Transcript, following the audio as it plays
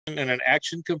and an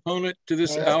action component to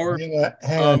this hour.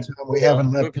 Hang on, Tom. We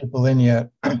haven't let people in yet.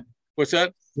 What's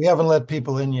that? We haven't let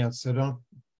people in yet, so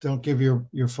don't give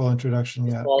your full introduction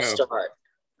yet. I'll start.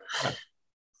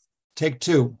 Take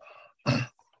two.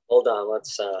 Hold on,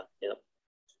 let's yep.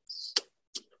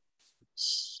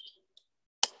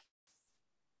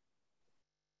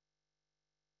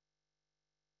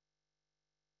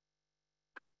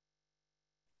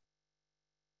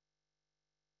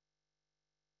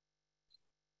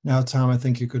 Now, Tom, I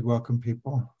think you could welcome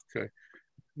people. Okay.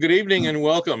 Good evening and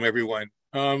welcome, everyone.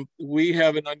 We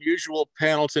have an unusual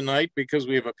panel tonight because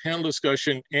we have a panel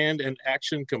discussion and an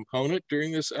action component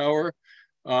during this hour.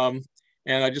 And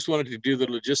I just wanted to do the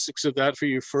logistics of that for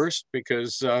you first,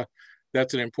 because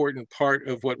that's an important part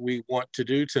of what we want to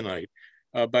do tonight.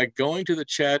 By going to the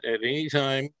chat at any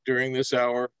time during this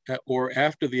hour or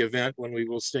after the event when we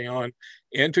will stay on,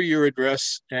 enter your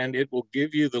address and it will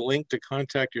give you the link to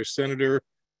contact your senator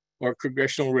or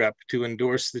congressional rep to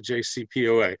endorse the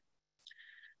JCPOA.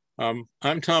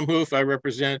 I'm Tom Hoof. I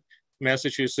represent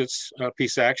Massachusetts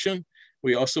Peace Action.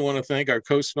 We also want to thank our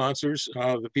co-sponsors,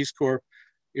 the Peace Corps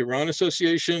Iran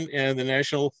Association and the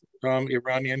National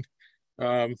Iranian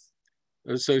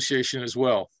Association as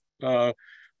well.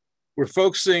 We're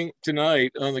focusing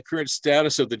tonight on the current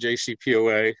status of the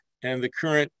JCPOA, and the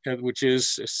current, which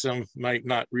is, some might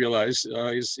not realize,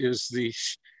 is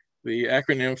the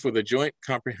acronym for the Joint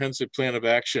Comprehensive Plan of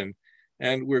Action.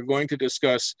 And we're going to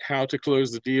discuss how to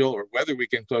close the deal or whether we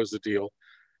can close the deal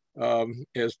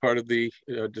as part of the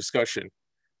discussion.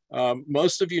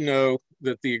 Most of you know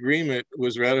that the agreement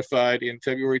was ratified in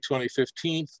February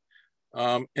 2015,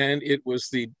 and it was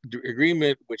the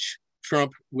agreement which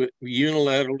Trump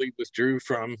unilaterally withdrew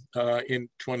from in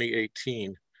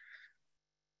 2018.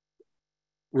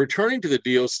 Returning to the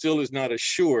deal still is not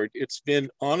assured. It's been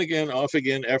on again, off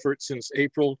again effort since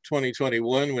April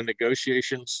 2021 when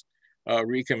negotiations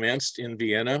recommenced in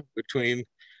Vienna between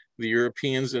the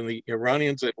Europeans and the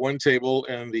Iranians at one table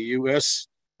and the US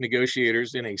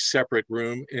negotiators in a separate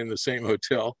room in the same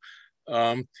hotel.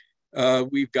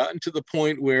 We've gotten to the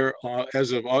point where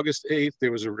as of August 8th,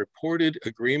 there was a reported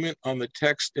agreement on the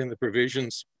text and the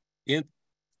provisions in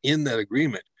that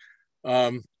agreement.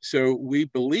 So we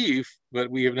believe, but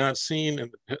we have not seen,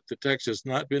 and the text has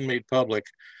not been made public,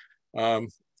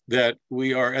 that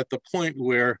we are at the point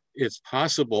where it's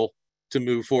possible to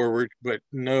move forward, but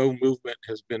no movement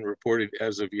has been reported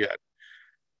as of yet.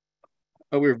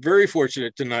 We're very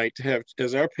fortunate tonight to have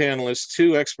as our panelists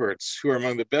two experts who are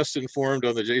among the best informed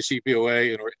on the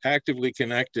JCPOA and are actively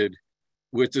connected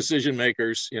with decision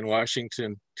makers in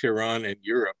Washington, Tehran, and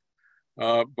Europe.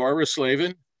 Barbara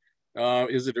Slavin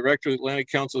is the director of the Atlantic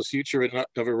Council's Future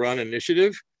of Iran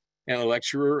Initiative and a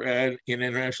lecturer in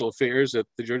international affairs at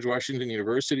the George Washington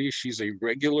University. She's a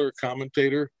regular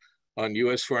commentator on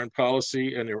US foreign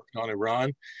policy and on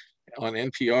Iran, on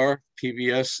NPR,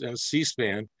 PBS, and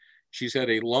C-SPAN. She's had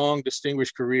a long,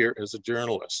 distinguished career as a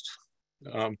journalist.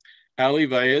 Ali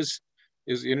Vaez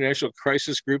is the International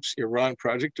Crisis Group's Iran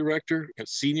Project Director and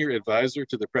Senior Advisor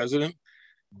to the President.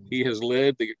 He has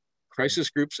led the Crisis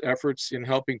Group's efforts in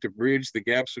helping to bridge the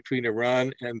gaps between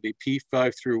Iran and the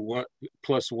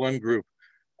P5+1 group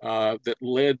that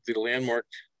led the landmark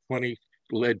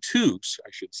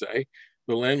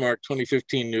the landmark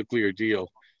 2015 nuclear deal.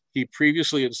 He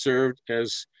previously had served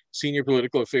as Senior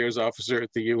Political Affairs Officer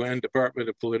at the UN Department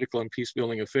of Political and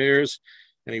Peacebuilding Affairs,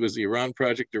 and he was the Iran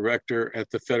Project Director at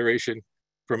the Federation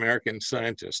for American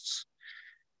Scientists.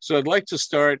 So I'd like to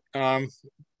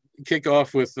kick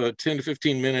off with 10 to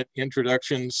 15 minute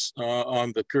introductions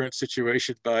on the current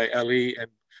situation by Ali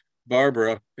and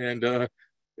Barbara, and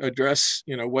address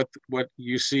what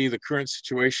you see the current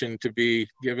situation to be,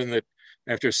 given that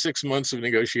after 6 months of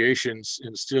negotiations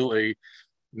and still a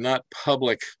not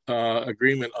public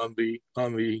agreement on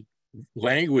the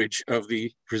language of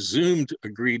the presumed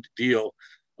agreed deal,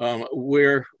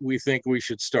 where we think we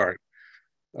should start.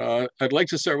 I'd like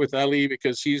to start with Ali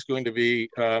because he's going to be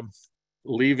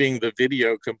leaving the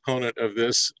video component of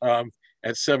this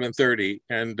at 7:30,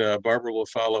 and Barbara will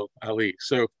follow Ali.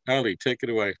 So Ali, take it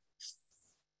away.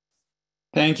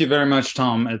 Thank you very much,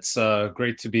 Tom. It's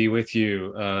great to be with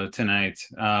you tonight.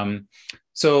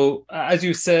 So as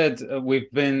you said,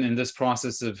 we've been in this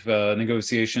process of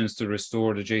negotiations to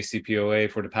restore the JCPOA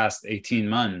for the past 18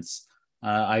 months.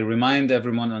 I remind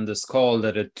everyone on this call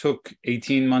that it took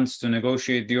 18 months to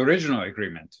negotiate the original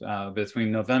agreement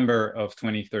between November of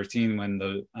 2013, when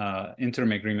the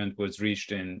interim agreement was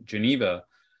reached in Geneva,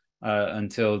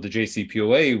 until the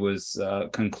JCPOA was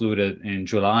concluded in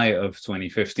July of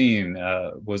 2015,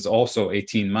 was also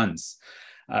 18 months.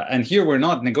 And here we're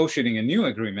not negotiating a new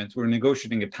agreement, we're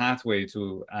negotiating a pathway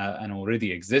to an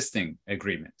already existing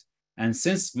agreement. And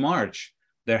since March,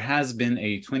 there has been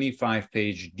a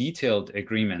 25-page detailed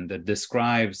agreement that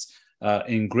describes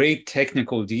in great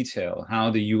technical detail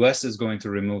how the US is going to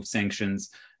remove sanctions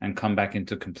and come back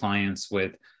into compliance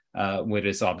with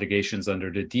its obligations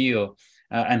under the deal,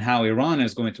 and how Iran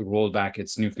is going to roll back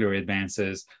its nuclear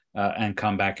advances and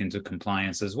come back into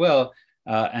compliance as well.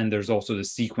 And there's also the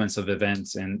sequence of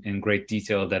events in great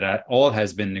detail that all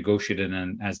has been negotiated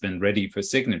and has been ready for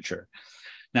signature.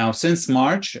 Now, since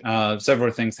March,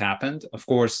 several things happened. Of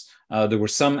course, there were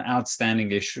some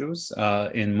outstanding issues.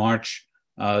 In March,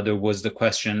 there was the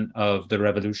question of the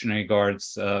Revolutionary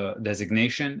Guard's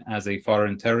designation as a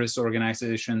foreign terrorist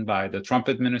organization by the Trump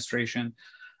administration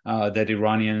that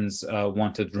Iranians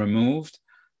wanted removed.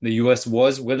 The US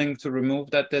was willing to remove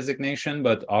that designation,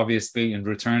 but obviously in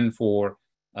return for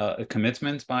a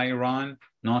commitment by Iran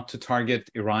not to target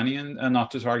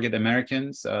not to target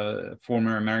Americans,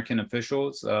 former American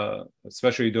officials,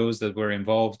 especially those that were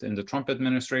involved in the Trump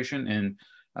administration in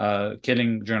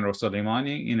killing General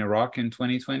Soleimani in Iraq in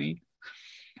 2020.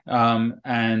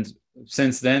 And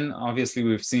since then, obviously,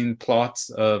 we've seen plots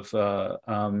of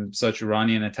such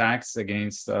Iranian attacks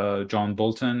against John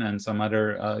Bolton and some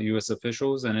other US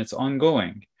officials, and it's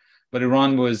ongoing. But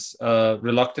Iran was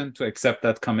reluctant to accept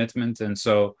that commitment, and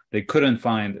so they couldn't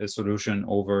find a solution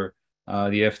over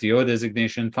the FTO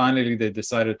designation. Finally, they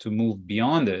decided to move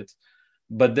beyond it.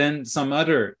 But then some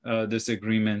other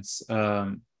disagreements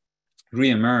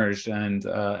reemerged,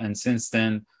 and since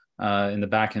then, in the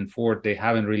back and forth, they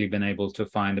haven't really been able to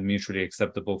find a mutually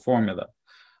acceptable formula.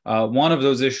 One of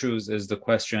those issues is the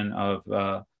question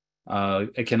of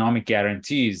economic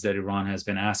guarantees that Iran has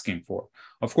been asking for.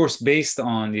 Of course, based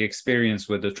on the experience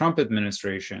with the Trump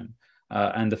administration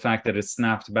and the fact that it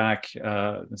snapped back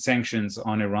sanctions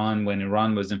on Iran when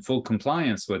Iran was in full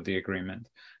compliance with the agreement.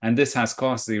 And this has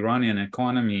cost the Iranian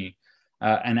economy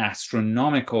an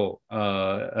astronomical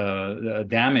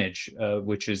damage,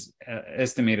 which is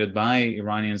estimated by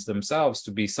Iranians themselves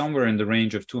to be somewhere in the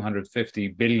range of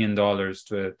 $250 billion to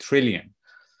 $1 trillion.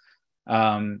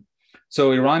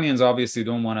 So Iranians obviously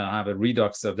don't want to have a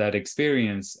redux of that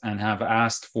experience and have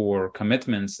asked for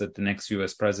commitments that the next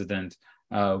US president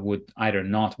would either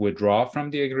not withdraw from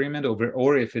the agreement,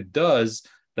 or if it does,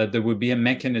 that there would be a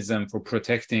mechanism for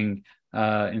protecting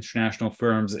international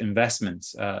firms'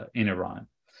 investments in Iran.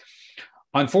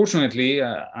 Unfortunately,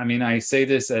 I mean, I say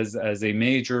this as a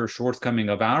major shortcoming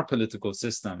of our political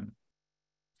system.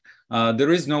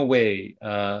 There is no way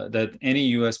that any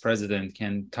US president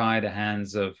can tie the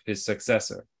hands of his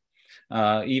successor.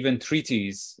 Even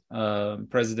treaties,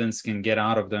 presidents can get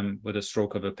out of them with a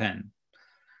stroke of a pen.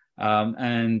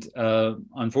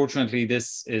 Unfortunately,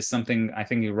 this is something I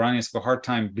think Iranians have a hard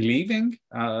time believing,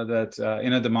 that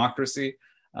in a democracy,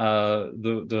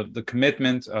 the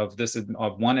commitment of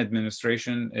one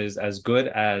administration is as good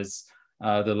as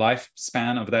the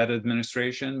lifespan of that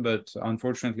administration. But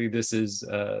unfortunately, this is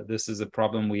a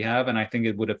problem we have, and I think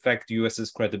it would affect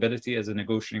US's credibility as a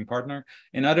negotiating partner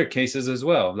in other cases as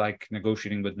well, like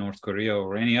negotiating with North Korea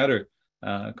or any other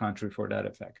country for that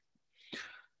effect.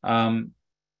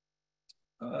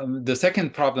 The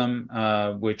second problem,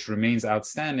 which remains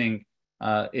outstanding,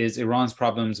 is Iran's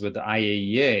problems with the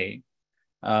IAEA.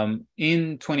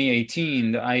 In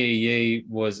 2018, the IAEA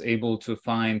was able to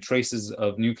find traces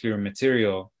of nuclear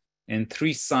material in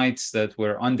 3 sites that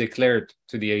were undeclared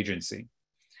to the agency.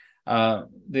 The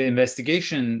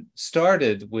investigation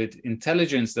started with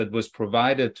intelligence that was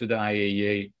provided to the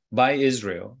IAEA by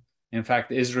Israel. In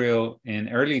fact, Israel in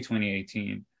early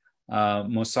 2018,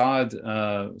 Mossad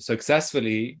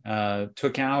successfully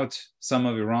took out some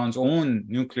of Iran's own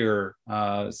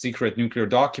secret nuclear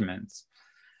documents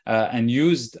and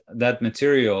used that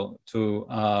material to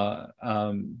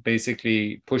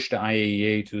basically push the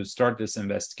IAEA to start this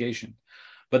investigation.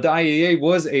 But the IAEA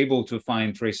was able to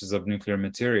find traces of nuclear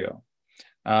material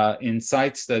in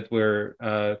sites that were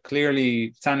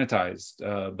clearly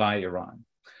sanitized by Iran.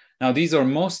 Now, these are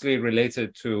mostly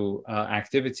related to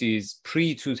activities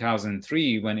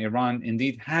pre-2003, when Iran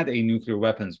indeed had a nuclear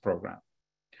weapons program.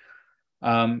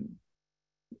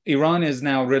 Iran is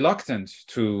now reluctant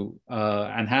to,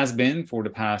 and has been for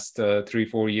the past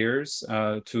 3-4 years,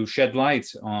 to shed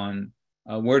light on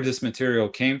where this material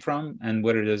came from and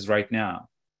what it is right now.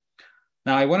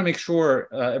 Now, I want to make sure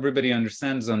everybody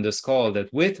understands on this call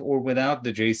that with or without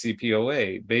the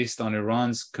JCPOA, based on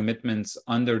Iran's commitments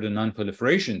under the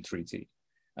Non-Proliferation Treaty,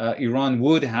 Iran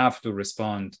would have to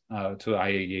respond to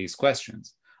IAEA's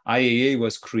questions. IAEA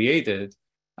was created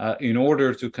in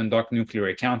order to conduct nuclear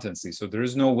accountancy. So there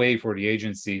is no way for the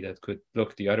agency that could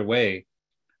look the other way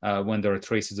when there are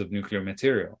traces of nuclear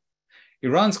material.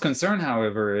 Iran's concern,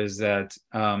 however, is that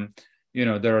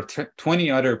there are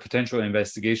 20 other potential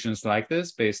investigations like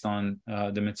this based on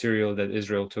the material that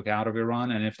Israel took out of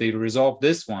Iran. And if they resolve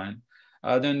this one,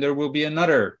 then there will be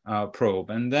another probe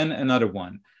and then another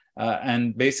one.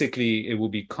 And basically, it will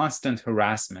be constant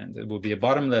harassment. It will be a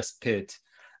bottomless pit.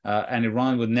 And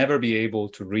Iran would never be able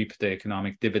to reap the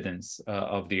economic dividends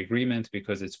of the agreement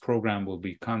because its program will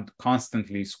be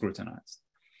constantly scrutinized.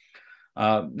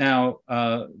 Now,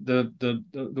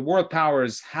 the world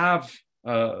powers have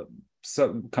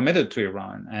committed to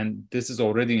Iran, and this is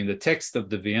already in the text of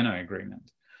the Vienna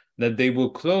Agreement, that they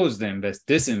will close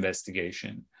this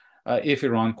investigation if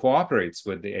Iran cooperates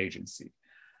with the agency.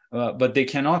 But they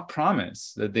cannot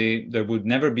promise that there would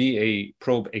never be a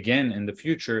probe again in the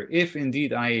future if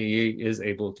indeed IAEA is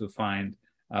able to find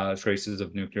traces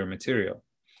of nuclear material.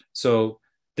 So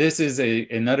this is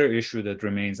another issue that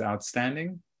remains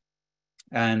outstanding.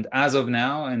 And as of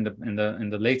now, in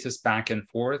the latest back and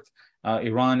forth,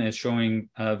 Iran is showing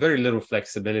very little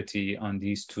flexibility on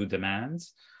these two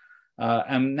demands.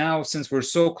 And now, since we're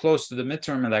so close to the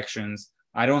midterm elections,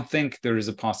 I don't think there is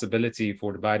a possibility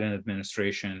for the Biden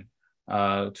administration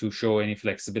to show any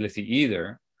flexibility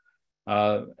either.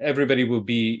 Everybody will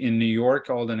be in New York.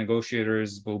 All the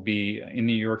negotiators will be in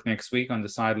New York next week on the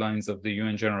sidelines of the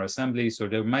UN General Assembly. So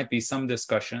there might be some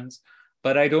discussions,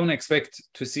 but I don't expect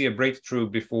to see a breakthrough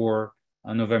before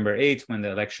November 8th when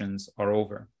the elections are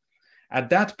over. At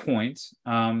that point,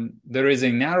 there is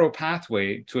a narrow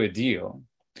pathway to a deal.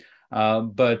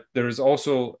 But there is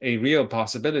also a real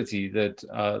possibility that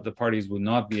the parties will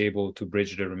not be able to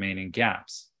bridge the remaining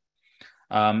gaps.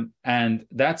 And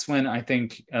that's when I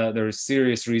think there is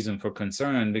serious reason for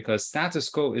concern, because status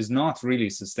quo is not really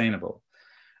sustainable.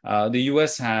 The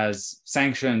US has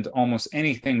sanctioned almost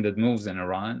anything that moves in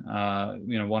Iran.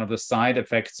 One of the side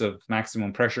effects of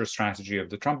maximum pressure strategy of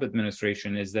the Trump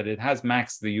administration is that it has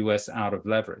maxed the US out of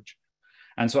leverage.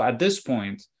 And so at this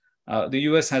point, the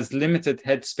US has limited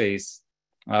headspace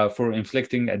for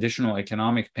inflicting additional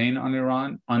economic pain on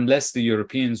Iran unless the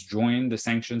Europeans join the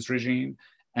sanctions regime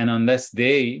and unless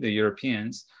the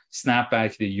Europeans, snap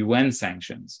back the UN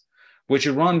sanctions, which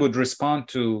Iran would respond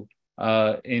to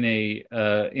in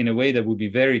a way that would be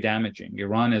very damaging.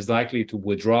 Iran is likely to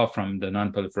withdraw from the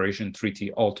Non-Proliferation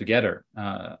Treaty altogether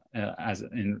as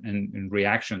in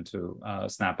reaction to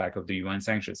snapback of the UN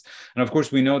sanctions. And of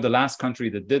course, we know the last country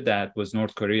that did that was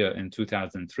North Korea in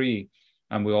 2003,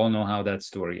 and we all know how that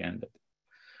story ended.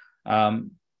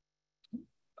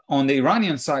 On the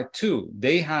Iranian side too,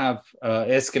 they have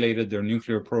escalated their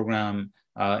nuclear program,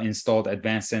 installed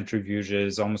advanced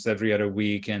centrifuges almost every other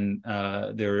week, and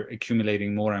they're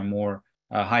accumulating more and more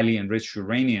highly enriched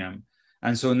uranium.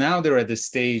 And so now they're at the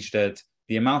stage that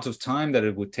the amount of time that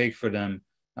it would take for them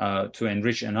to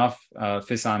enrich enough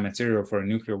fissile material for a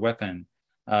nuclear weapon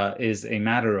is a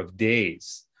matter of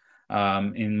days.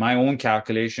 In my own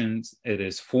calculations, it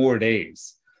is 4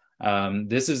 days.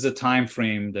 This is a time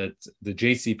frame that the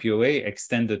JCPOA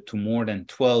extended to more than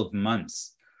 12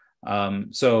 months.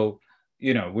 So,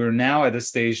 we're now at a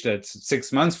stage that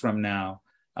 6 months from now,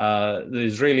 the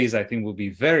Israelis, I think, will be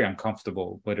very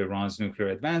uncomfortable with Iran's nuclear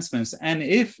advancements. And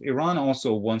if Iran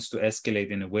also wants to escalate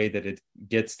in a way that it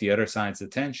gets the other side's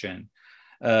attention,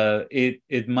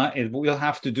 it will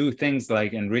have to do things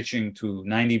like enriching to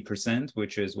 90%,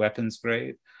 which is weapons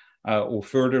grade, or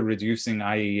further reducing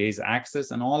IAEA's access.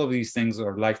 And all of these things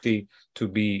are likely to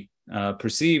be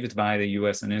perceived by the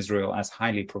US and Israel as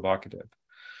highly provocative.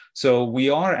 So we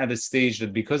are at a stage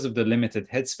that, because of the limited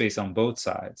headspace on both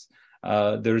sides,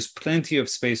 there's plenty of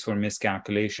space for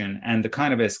miscalculation and the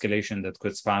kind of escalation that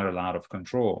could spiral out of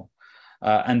control.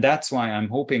 And that's why I'm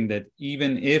hoping that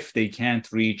even if they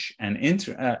can't reach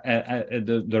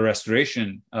the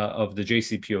restoration of the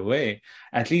JCPOA,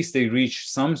 at least they reach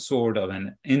some sort of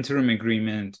an interim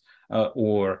agreement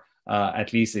or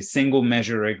at least a single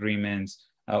measure agreement,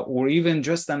 or even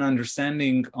just an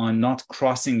understanding on not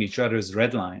crossing each other's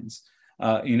red lines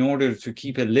in order to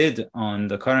keep a lid on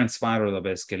the current spiral of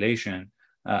escalation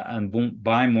and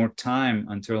buy more time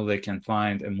until they can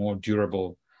find a more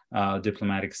durable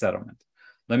diplomatic settlement.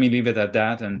 Let me leave it at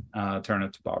that and turn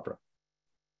it to Barbara.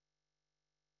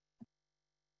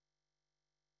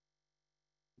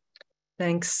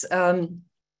 Thanks. Am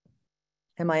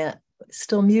I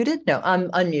still muted? No,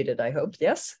 I'm unmuted, I hope.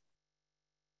 Yes?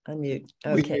 Unmute.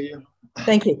 Okay.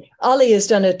 Thank you. Ali has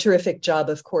done a terrific job,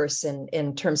 of course,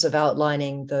 in terms of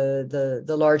outlining the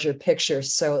larger picture.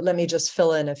 So let me just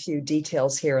fill in a few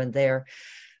details here and there.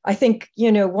 I think,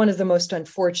 one of the most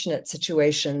unfortunate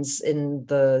situations in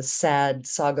the sad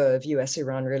saga of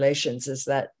US-Iran relations is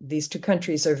that these two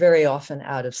countries are very often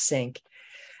out of sync.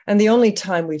 And the only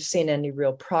time we've seen any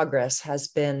real progress has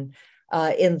been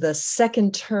in the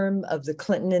second term of the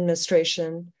Clinton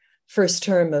administration, first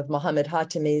term of Mohammed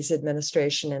Hatami's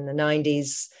administration in the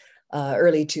 90s,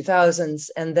 early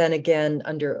 2000s, and then again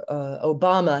under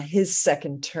Obama, his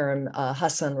second term,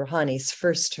 Hassan Rouhani's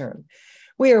first term.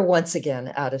 We are once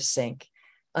again out of sync.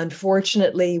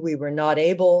 Unfortunately, we were not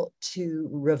able to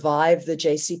revive the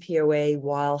JCPOA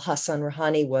while Hassan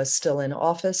Rouhani was still in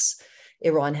office.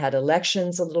 Iran had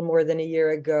elections a little more than a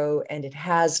year ago, and it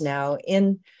has now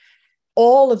in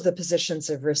all of the positions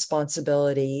of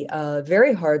responsibility,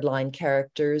 very hardline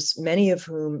characters, many of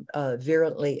whom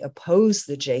virulently opposed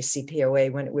the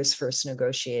JCPOA when it was first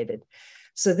negotiated.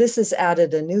 So this has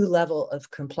added a new level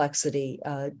of complexity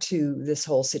to this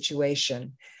whole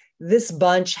situation. This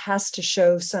bunch has to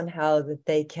show somehow that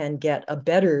they can get a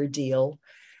better deal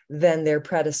than their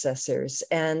predecessors.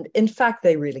 And in fact,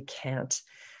 they really can't.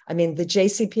 I mean, the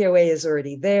JCPOA is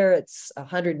already there. It's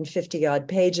 150 odd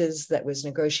pages that was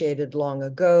negotiated long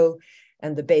ago.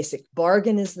 And the basic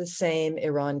bargain is the same.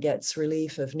 Iran gets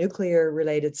relief of nuclear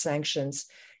related sanctions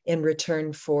in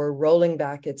return for rolling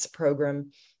back its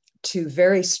program to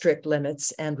very strict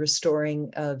limits and restoring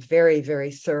a very,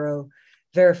 very thorough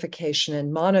verification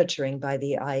and monitoring by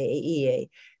the IAEA.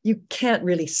 You can't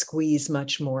really squeeze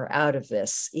much more out of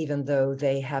this, even though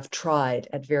they have tried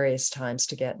at various times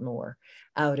to get more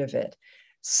out of it.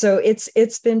 So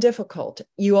it's been difficult.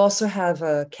 You also have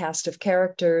a cast of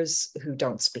characters who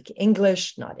don't speak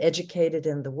English, not educated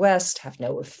in the West, have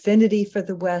no affinity for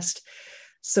the West.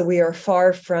 So we are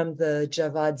far from the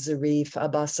Javad Zarif,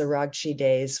 Abbas Araghchi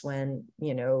days when,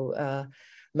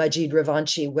 Majid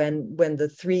Ravanchi, when the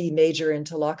three major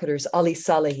interlocutors, Ali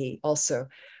Salehi also,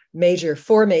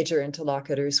 four major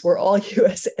interlocutors were all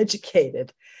US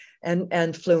educated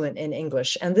and fluent in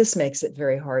English. And this makes it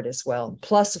very hard as well.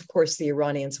 Plus, of course, the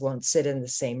Iranians won't sit in the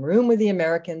same room with the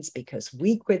Americans because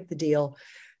we quit the deal.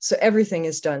 So everything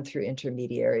is done through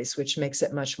intermediaries, which makes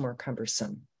it much more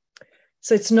cumbersome.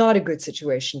 So it's not a good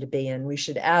situation to be in. We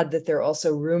should add that there are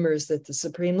also rumors that the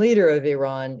supreme leader of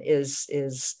Iran is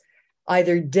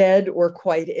either dead or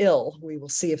quite ill. We will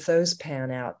see if those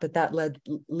pan out, but that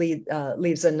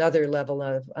leaves another level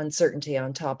of uncertainty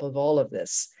on top of all of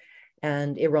this,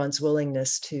 and Iran's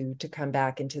willingness to come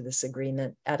back into this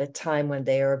agreement at a time when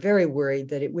they are very worried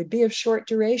that it would be of short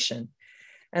duration,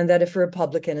 and that if a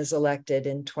Republican is elected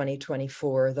in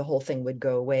 2024, the whole thing would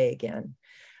go away again.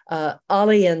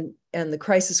 Ali and the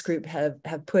crisis group have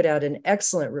put out an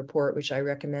excellent report, which I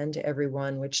recommend to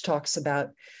everyone, which talks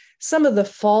about some of the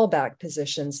fallback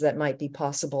positions that might be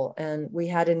possible. And we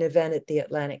had an event at the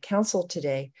Atlantic Council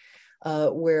today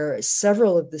where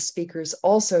several of the speakers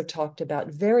also talked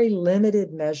about very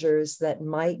limited measures that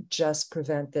might just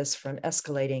prevent this from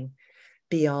escalating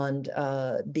beyond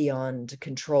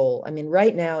control. I mean,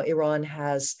 right now, Iran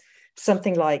has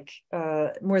something like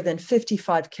more than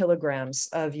 55 kilograms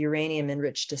of uranium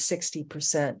enriched to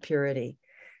 60% purity,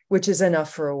 which is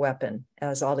enough for a weapon.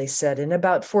 As Ali said, in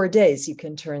about 4 days, you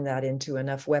can turn that into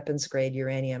enough weapons grade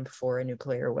uranium for a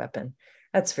nuclear weapon.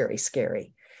 That's very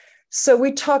scary. So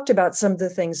we talked about some of the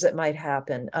things that might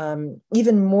happen.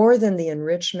 Even more than the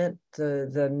enrichment,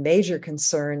 the major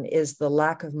concern is the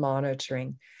lack of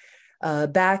monitoring.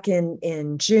 Back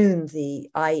in June, the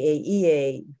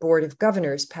IAEA Board of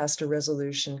Governors passed a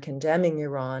resolution condemning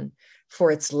Iran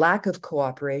for its lack of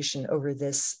cooperation over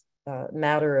this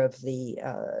matter of the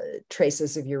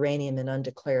traces of uranium in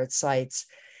undeclared sites.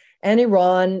 And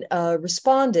Iran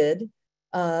responded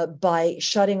by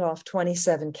shutting off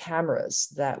 27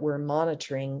 cameras that were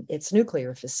monitoring its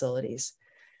nuclear facilities.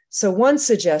 So one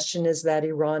suggestion is that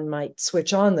Iran might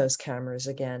switch on those cameras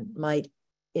again, might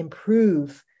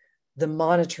improve the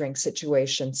monitoring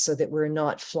situation so that we're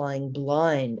not flying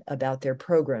blind about their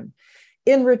program,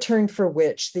 in return for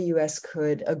which the US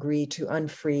could agree to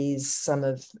unfreeze some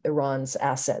of Iran's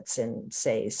assets in,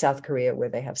 say, South Korea, where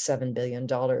they have $7 billion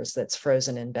that's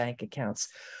frozen in bank accounts.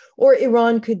 Or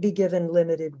Iran could be given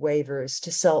limited waivers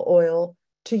to sell oil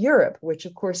to Europe, which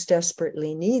of course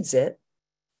desperately needs it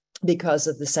because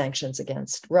of the sanctions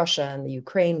against Russia and the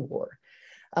Ukraine war.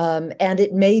 And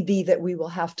it may be that we will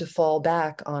have to fall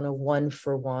back on a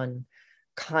one-for-one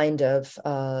kind of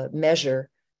measure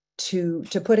to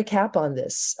put a cap on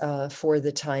this for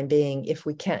the time being if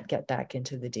we can't get back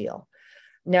into the deal.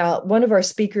 Now, one of our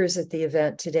speakers at the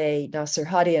event today, Nasser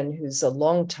Hadian, who's a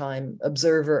longtime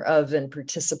observer of and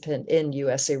participant in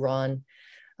US-Iran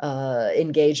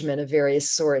engagement of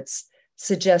various sorts,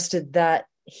 suggested that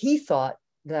he thought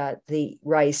that the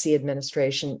Raisi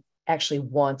administration actually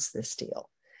wants this deal.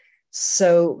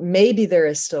 So maybe there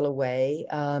is still a way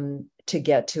to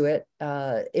get to it.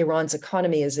 Iran's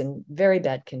economy is in very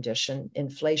bad condition.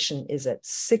 Inflation is at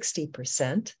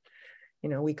 60%. You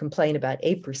know, we complain about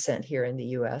 8% here in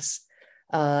the US.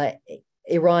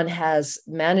 Iran has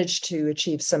managed to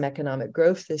achieve some economic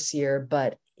growth this year,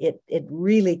 but it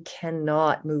really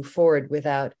cannot move forward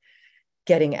without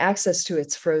getting access to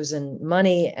its frozen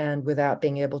money and without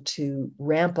being able to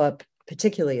ramp up,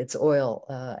 particularly its oil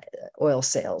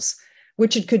sales,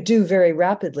 which it could do very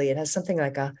rapidly. It has something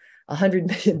like 100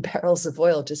 million barrels of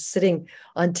oil just sitting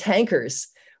on tankers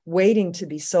waiting to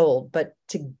be sold. But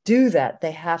to do that,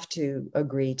 they have to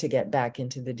agree to get back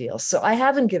into the deal. So I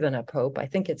haven't given up hope. I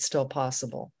think it's still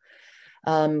possible.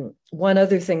 One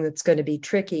other thing that's going to be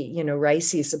tricky, you know,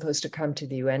 Raisi is supposed to come to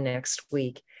the UN next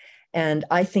week, and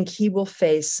I think he will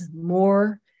face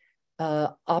more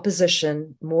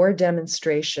opposition, more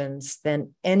demonstrations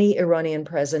than any Iranian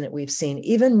president we've seen,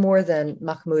 even more than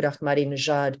Mahmoud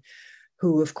Ahmadinejad,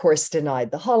 who of course denied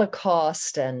the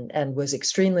Holocaust and was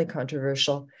extremely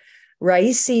controversial.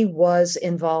 Raisi was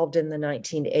involved in the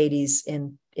 1980s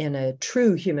in a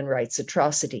true human rights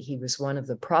atrocity. He was one of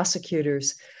the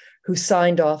prosecutors who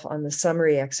signed off on the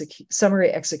summary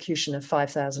execution of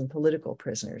 5,000 political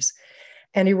prisoners.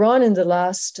 And Iran in the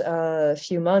last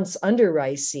few months under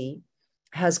Raisi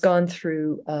has gone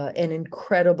through an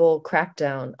incredible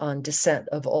crackdown on dissent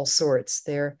of all sorts.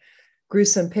 There are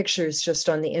gruesome pictures just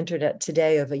on the internet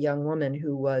today of a young woman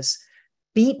who was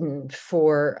beaten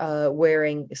for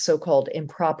wearing so-called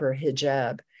improper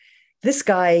hijab. This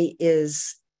guy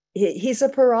he's a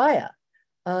pariah.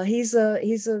 He's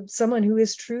someone who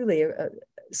is truly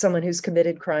someone who's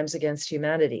committed crimes against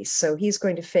humanity. So he's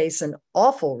going to face an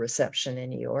awful reception in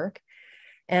New York.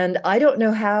 And I don't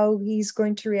know how he's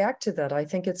going to react to that. I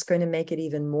think it's going to make it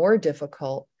even more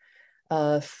difficult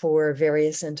for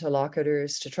various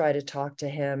interlocutors to try to talk to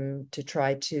him, to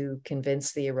try to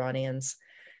convince the Iranians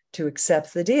to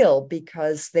accept the deal,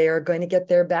 because they are going to get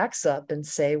their backs up and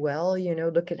say, well, you know,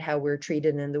 look at how we're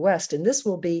treated in the West. And this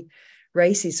will be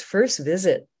Raisi's first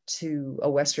visit to a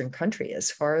Western country,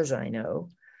 as far as I know.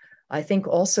 I think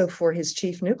also for his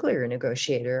chief nuclear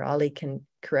negotiator, Ali can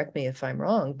correct me if I'm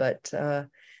wrong, but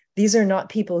these are not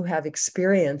people who have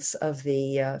experience of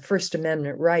the First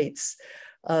Amendment rights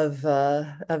of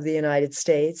the United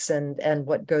States and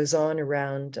what goes on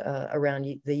around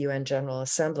the UN General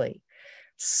Assembly.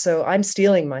 So I'm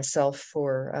steeling myself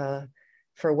for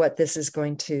what this is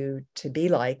going to be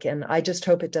like, and I just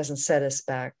hope it doesn't set us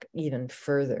back even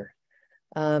further.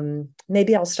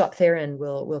 Maybe I'll stop there and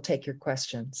we'll take your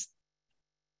questions.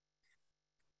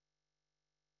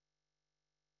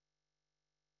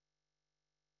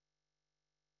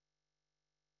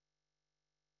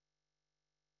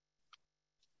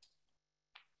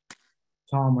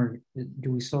 Tom, or do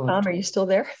we still have Tom, are you still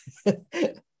there?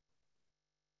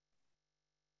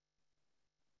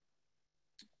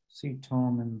 see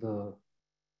Tom in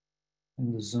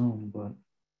the Zoom, but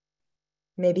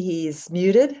maybe he's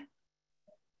muted.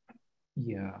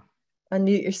 Yeah.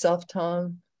 Unmute yourself,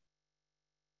 Tom.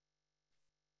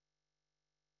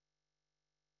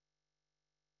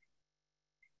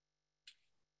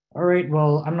 All right,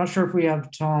 well, I'm not sure if we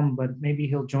have Tom, but maybe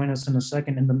he'll join us in a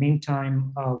second. In the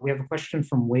meantime, we have a question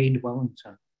from Wade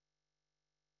Wellington.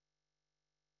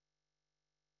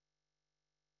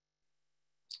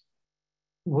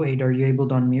 Wade, are you able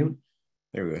to unmute?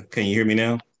 There we go. Can you hear me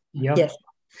now? Yep. Yes.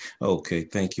 Okay,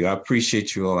 thank you. I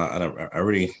appreciate you all. I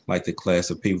really like the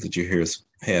class of people that you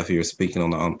have here speaking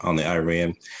on the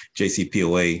Iran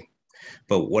JCPOA.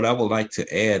 But what I would like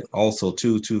to add also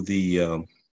to the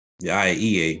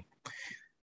IAEA,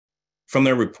 from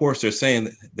their reports, they're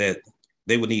saying that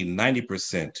they would need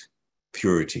 90%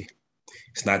 purity.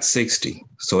 It's not 60.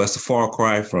 So that's a far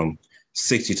cry from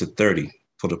 60 to 30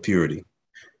 for the purity.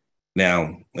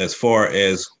 Now, as far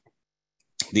as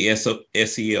the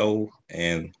SEO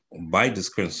and Biden is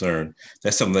concerned,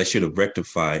 that's something they should have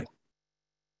rectified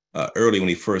early when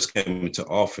he first came into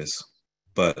office.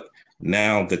 But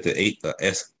now that the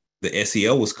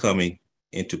SEO was coming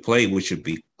into play, which should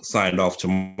be signed off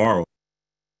tomorrow,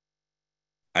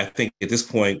 I think at this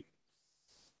point,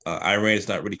 Iran is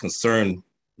not really concerned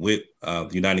with the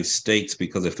United States,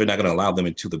 because if they're not going to allow them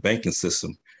into the banking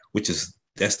system,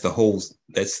 that's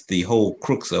the whole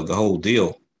crux of the whole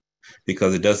deal,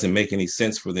 because it doesn't make any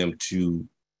sense for them to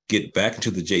get back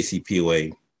into the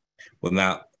JCPOA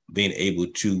without being able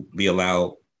to be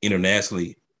allowed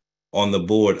internationally on the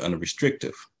board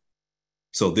unrestricted.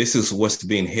 So this is what's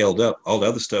being held up. All the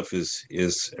other stuff is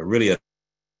really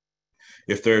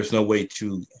if there's no way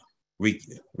to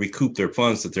recoup their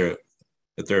funds that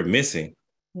they're missing.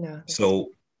 No.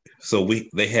 So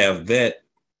they have that,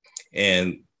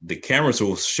 and the cameras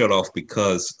were shut off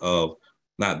because of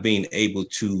not being able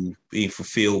to be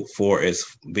fulfilled for as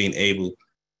being able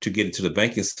to get into the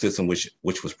banking system,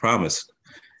 which was promised.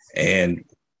 And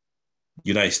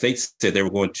United States said they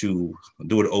were going to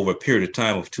do it over a period of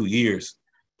time of 2 years,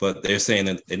 but they're saying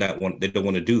that they don't want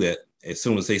to do that. As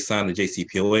soon as they sign the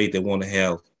JCPOA, they want to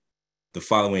have the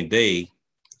following day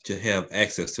to have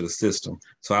access to the system.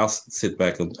 So I'll sit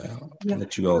back and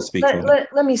let you all speak on it.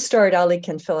 Let me start. Ali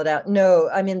can fill it out. No,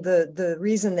 I mean, the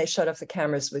reason they shut off the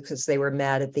cameras was because they were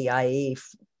mad at the IE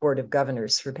Board of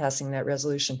Governors for passing that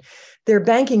resolution. Their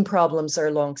banking problems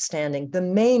are longstanding. The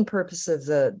main purpose of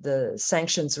the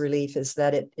sanctions relief is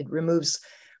that it removes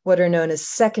what are known as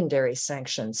secondary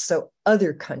sanctions. So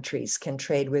other countries can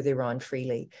trade with Iran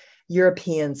freely.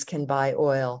 Europeans can buy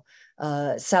oil.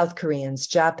 South Koreans,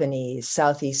 Japanese,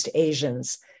 Southeast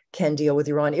Asians can deal with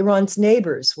Iran. Iran's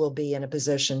neighbors will be in a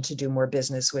position to do more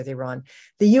business with Iran.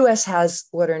 The US has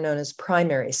what are known as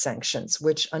primary sanctions,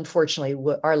 which unfortunately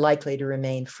are likely to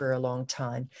remain for a long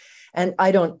time. And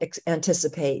I don't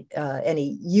anticipate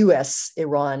any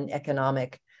US-Iran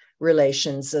economic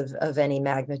relations of any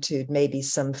magnitude, maybe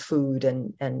some food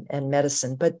and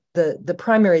medicine. But the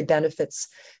primary benefits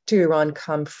to Iran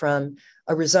come from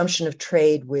a resumption of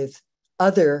trade with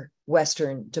other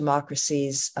Western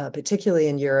democracies, particularly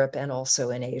in Europe and also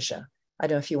in Asia. I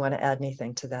don't know if you want to add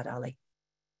anything to that, Ali.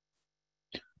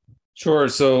 Sure.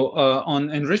 So on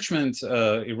enrichment,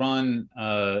 Iran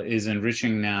is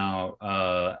enriching now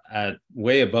at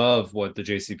way above what the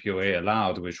JCPOA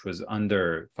allowed, which was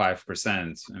under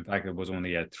 5%. In fact, it was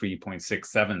only at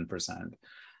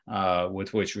 3.67%,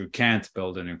 with which you can't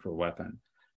build a nuclear weapon.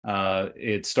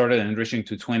 It started enriching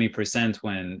to 20%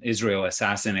 when Israel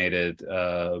assassinated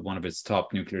one of its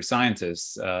top nuclear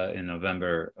scientists in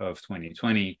November of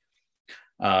 2020.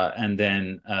 And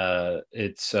then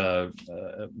it's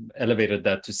elevated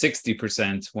that to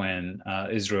 60% when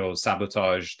Israel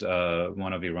sabotaged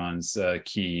one of Iran's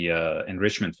key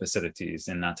enrichment facilities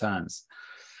in Natanz.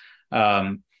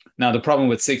 Now, the problem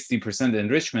with 60%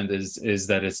 enrichment is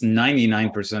that it's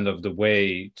 99% of the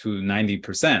way to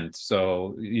 90%.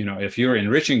 So, you know, if you're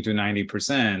enriching to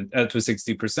 90%, to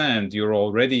 60%, you're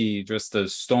already just a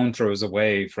stone throws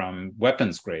away from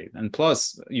weapons grade. And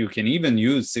plus, you can even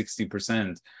use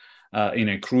 60% in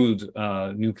a crude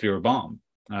nuclear bomb.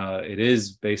 It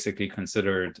is basically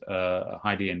considered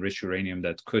highly enriched uranium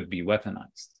that could be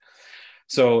weaponized.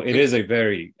 So it is a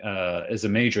is a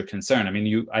major concern. I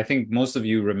mean, I think most of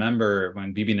you remember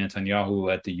when Bibi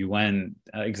Netanyahu at the UN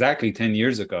exactly 10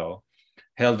 years ago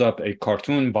held up a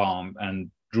cartoon bomb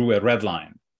and drew a red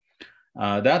line.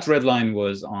 That red line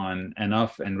was on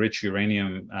enough enriched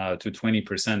uranium to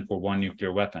 20% for one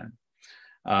nuclear weapon.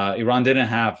 Iran didn't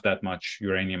have that much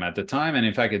uranium at the time, and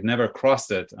in fact, it never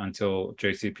crossed it until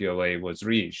JCPOA was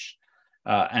reached.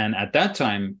 And at that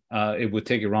time, it would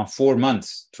take around 4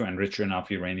 months to enrich enough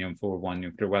uranium for one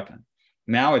nuclear weapon.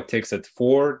 Now it takes it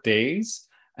 4 days,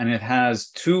 and it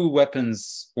has 2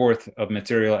 weapons worth of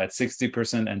material at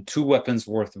 60% and 2 weapons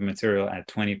worth of material at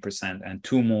 20% and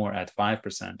 2 more at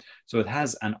 5%. So it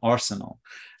has an arsenal.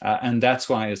 And that's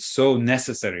why it's so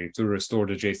necessary to restore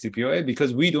the JCPOA,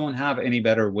 because we don't have any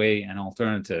better way and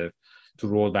alternative to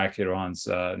roll back Iran's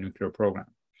nuclear program.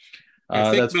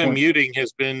 I think my muting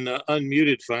has been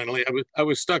unmuted finally. I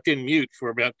was stuck in mute for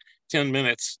about 10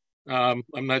 minutes. I'm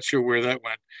not sure where that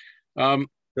went.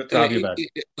 Good to have you back.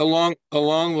 Along the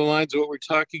lines of what we're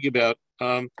talking about,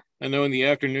 I know in the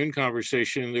afternoon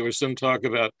conversation, there was some talk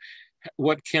about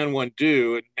what can one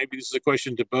do, and maybe this is a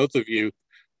question to both of you.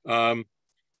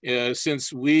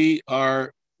 Since we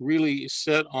are really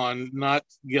set on not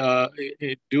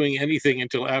doing anything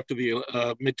until after the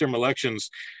midterm elections,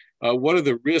 what are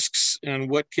the risks and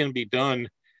what can be done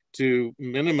to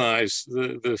minimize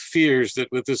the fears that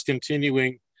with this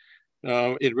continuing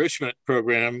enrichment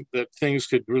program that things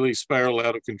could really spiral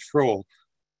out of control?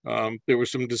 There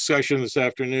was some discussion this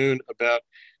afternoon about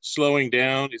slowing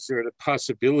down. Is there a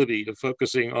possibility of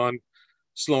focusing on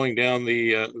slowing down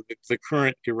the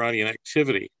current Iranian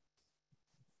activity?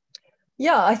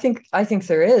 Yeah, I think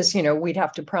there is. You know, we'd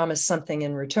have to promise something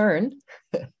in return.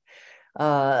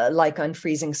 Like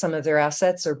unfreezing some of their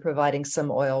assets or providing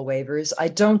some oil waivers. I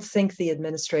don't think the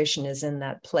administration is in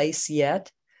that place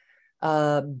yet,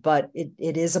 but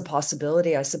it is a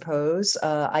possibility, I suppose.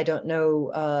 I don't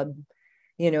know,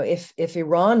 you know, if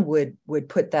Iran would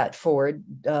put that forward.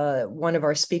 One of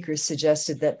our speakers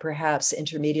suggested that perhaps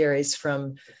intermediaries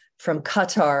from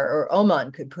Qatar or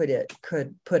Oman could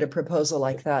put a proposal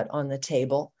like that on the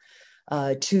table.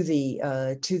 to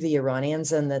the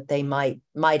Iranians, and that they might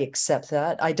accept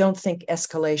that. I don't think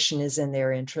escalation is in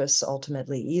their interests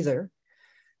ultimately either,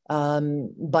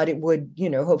 but it would,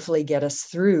 hopefully get us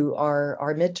through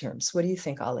our midterms. What do you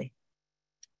think, Ali?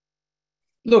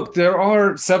 Look, there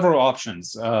are several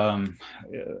options.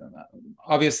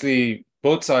 Obviously,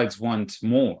 both sides want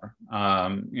more.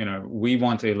 We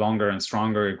want a longer and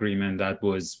stronger agreement. That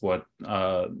was what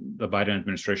the Biden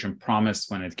administration promised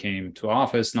when it came to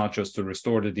office, not just to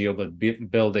restore the deal, but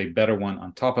build a better one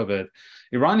on top of it.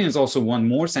 Iranians also want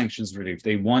more sanctions relief.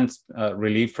 They want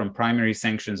relief from primary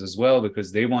sanctions as well,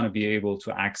 because they want to be able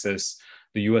to access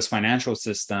the US financial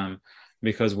system,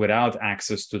 because without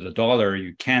access to the dollar,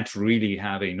 you can't really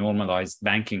have a normalized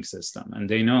banking system, and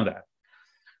they know that.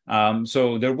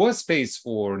 So there was space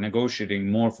for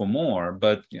negotiating more for more,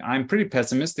 but I'm pretty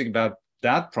pessimistic about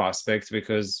that prospect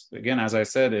because, again, as I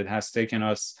said, it has taken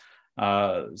us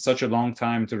such a long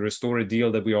time to restore a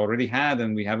deal that we already had,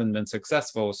 and we haven't been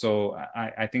successful. So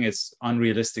I think it's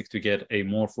unrealistic to get a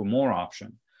more for more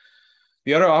option.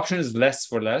 The other option is less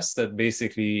for less, that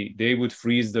basically they would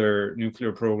freeze their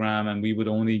nuclear program and we would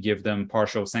only give them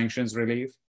partial sanctions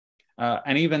relief.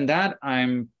 And even that,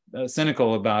 I'm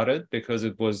cynical about it because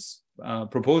it was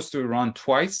proposed to Iran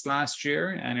twice last year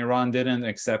and Iran didn't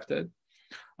accept it.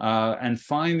 And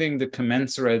finding the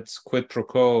commensurate quid pro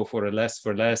quo for a less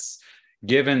for less,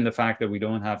 given the fact that we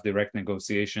don't have direct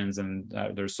negotiations and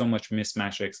there's so much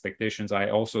mismatched expectations, I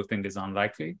also think is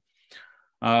unlikely.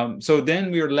 So then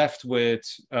we are left with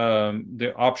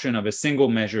the option of a single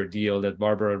measure deal that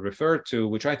Barbara referred to,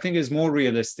 which I think is more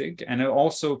realistic, and it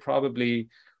also probably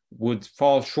would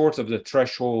fall short of the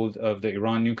threshold of the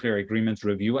Iran Nuclear Agreement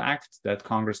Review Act that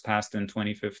Congress passed in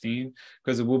 2015,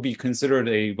 because it will be considered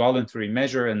a voluntary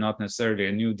measure and not necessarily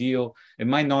a new deal. It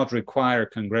might not require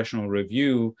congressional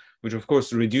review, which of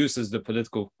course reduces the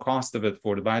political cost of it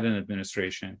for the Biden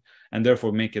administration and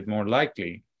therefore make it more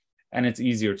likely. And it's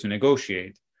easier to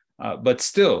negotiate. But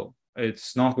still,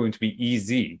 it's not going to be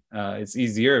easy. It's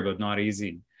easier, but not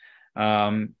easy.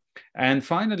 And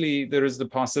finally, there is the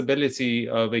possibility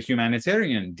of a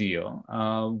humanitarian deal.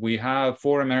 We have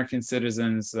 4 American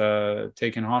citizens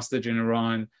taken hostage in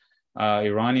Iran.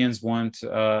 Iranians want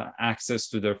access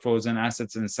to their frozen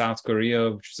assets in South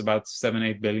Korea, which is about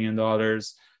 $7-8 billion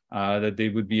that they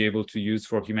would be able to use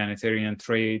for humanitarian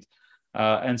trade.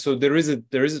 And so there is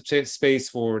a space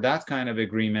for that kind of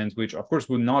agreement, which of course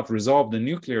would not resolve the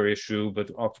nuclear issue,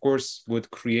 but of course would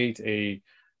create a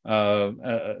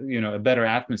better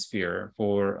atmosphere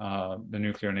for the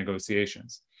nuclear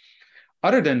negotiations.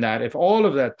 Other than that, if all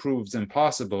of that proves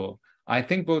impossible, I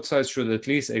think both sides should at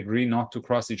least agree not to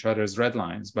cross each other's red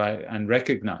lines and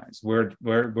recognize where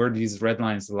these red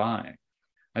lines lie.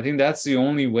 I think that's the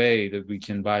only way that we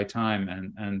can buy time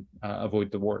and avoid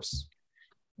the worst.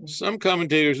 Some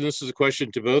commentators, and this is a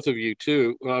question to both of you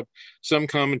too, some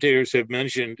commentators have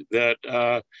mentioned that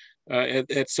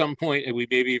at some point, and we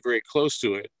may be very close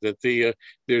to it, that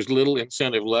there's little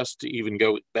incentive left to even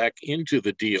go back into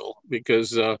the deal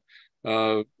because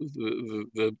the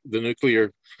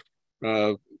nuclear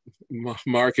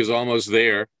mark is almost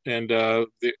there, and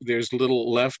there's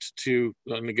little left to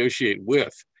negotiate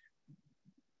with.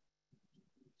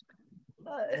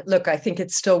 Look, I think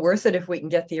it's still worth it if we can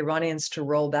get the Iranians to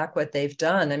roll back what they've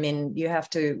done. I mean, you have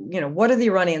to, what are the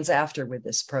Iranians after with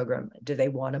this program? Do they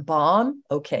want a bomb?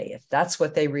 Okay, if that's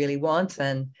what they really want,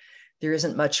 then there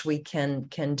isn't much we can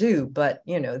do. But,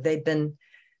 they've been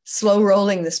slow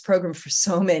rolling this program for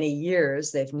so many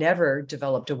years. They've never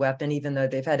developed a weapon, even though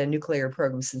they've had a nuclear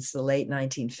program since the late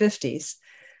 1950s.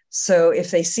 So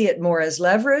if they see it more as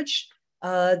leverage,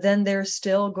 then they're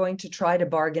still going to try to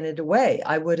bargain it away,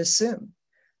 I would assume.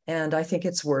 And I think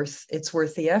it's worth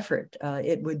the effort.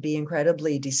 It would be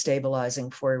incredibly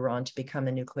destabilizing for Iran to become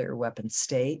a nuclear weapons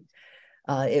state.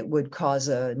 It would cause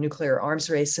a nuclear arms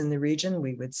race in the region.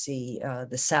 We would see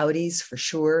the Saudis for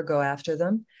sure go after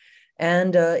them.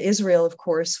 And Israel, of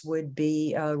course, would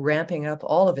be ramping up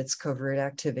all of its covert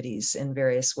activities in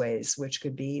various ways, which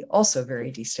could be also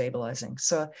very destabilizing.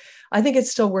 So I think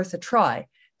it's still worth a try.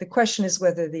 The question is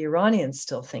whether the Iranians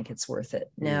still think it's worth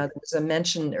it. Now, there was a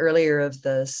mention earlier of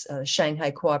the Shanghai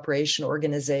Cooperation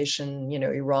Organization.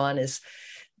 Iran is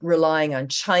relying on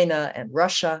China and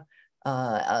Russia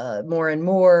more and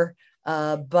more.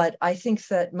 But I think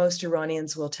that most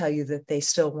Iranians will tell you that they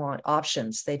still want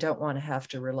options. They don't want to have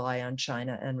to rely on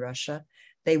China and Russia.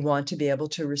 They want to be able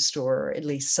to restore at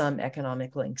least some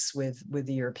economic links with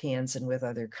the Europeans and with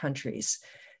other countries.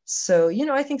 So,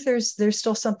 I think there's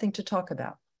still something to talk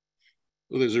about.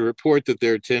 Well, there's a report that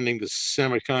they're attending the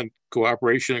Semicon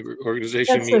Cooperation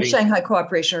Organization meeting. That's the Shanghai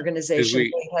Cooperation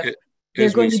Organization. They're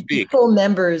as going we to be speak. full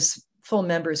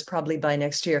members probably by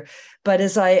next year. But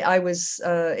as I was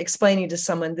explaining to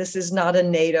someone, this is not a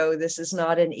NATO, this is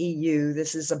not an EU,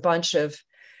 this is a bunch of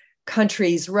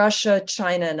countries, Russia,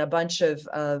 China, and a bunch of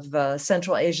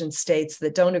Central Asian states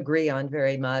that don't agree on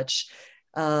very much.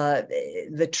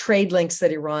 The trade links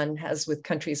that Iran has with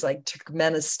countries like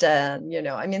Turkmenistan, you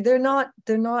know, I mean, they're not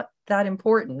that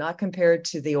important, not compared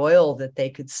to the oil that they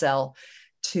could sell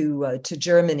to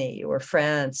Germany or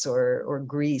France or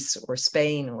Greece or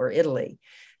Spain or Italy.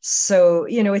 So,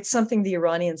 you know, it's something the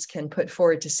Iranians can put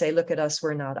forward to say, look at us,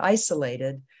 we're not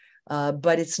isolated,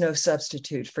 but it's no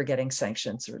substitute for getting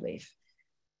sanctions relief.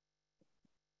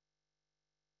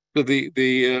 So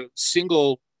the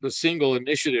single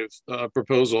initiative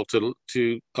proposal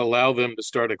to allow them to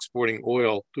start exporting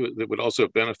oil that would also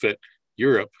benefit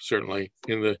Europe, certainly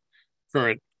in the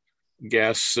current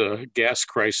gas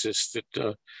crisis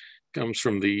that comes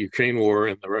from the Ukraine war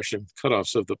and the Russian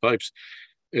cutoffs of the pipes,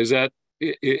 is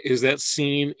that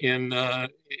seen in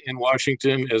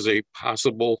Washington as a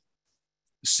possible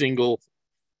single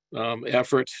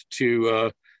effort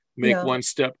to make one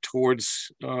step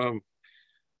towards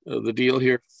the deal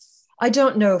here? I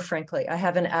don't know, frankly. I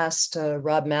haven't asked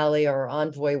Rob Malley, our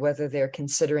envoy, whether they're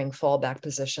considering fallback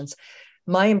positions.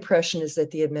 My impression is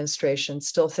that the administration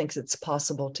still thinks it's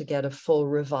possible to get a full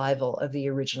revival of the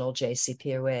original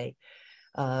JCPOA,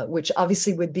 which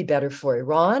obviously would be better for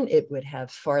Iran. It would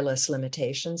have far less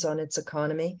limitations on its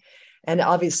economy, and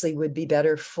obviously would be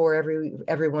better for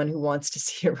everyone who wants to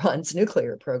see Iran's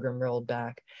nuclear program rolled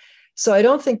back. So I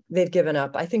don't think they've given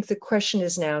up. I think the question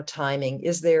is now timing.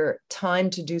 Is there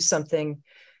time to do something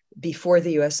before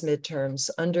the US midterms?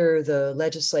 Under the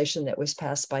legislation that was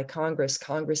passed by Congress,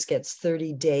 Congress gets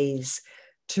 30 days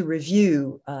to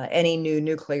review any new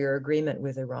nuclear agreement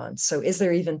with Iran. So is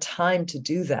there even time to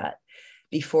do that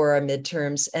before our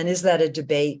midterms? And is that a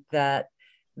debate that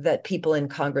people in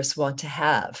Congress want to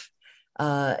have?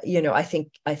 You know, I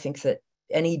think that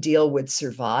any deal would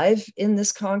survive in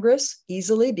this Congress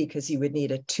easily because you would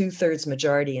need a 2/3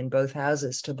 majority in both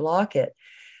houses to block it.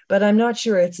 But I'm not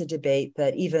sure it's a debate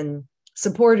that even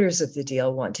supporters of the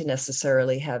deal want to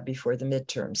necessarily have before the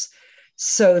midterms.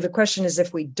 So the question is,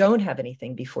 if we don't have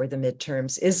anything before the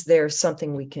midterms, is there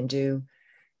something we can do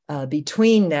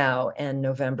between now and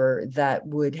November that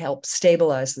would help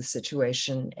stabilize the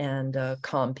situation and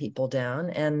calm people down?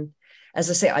 And as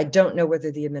I say, I don't know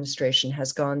whether the administration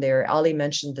has gone there. Ali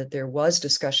mentioned that there was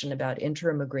discussion about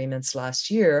interim agreements last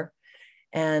year,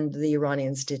 and the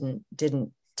Iranians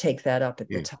didn't take that up at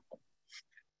the time.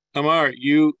 Amar,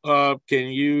 can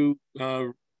you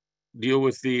deal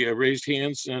with the raised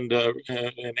hands and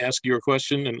ask your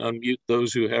question and unmute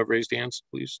those who have raised hands,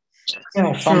 please?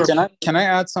 Yeah, Tom, sure. can I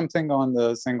add something on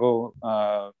the single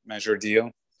measure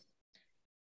deal?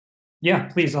 Yeah,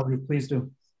 please, Ali, please do.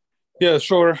 Yeah,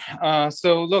 sure.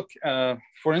 So look,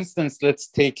 for instance, let's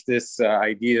take this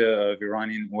idea of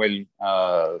Iranian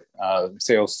oil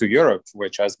sales to Europe,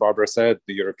 which, as Barbara said,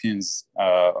 the Europeans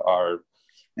are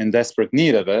in desperate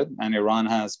need of it, and Iran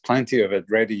has plenty of it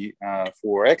ready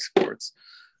for exports.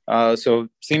 So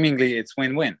seemingly it's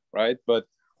win-win, right? But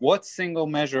what single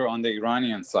measure on the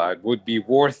Iranian side would be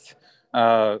worth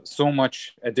so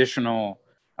much additional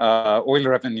oil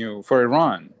revenue for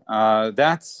Iran?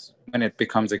 That's when it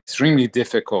becomes extremely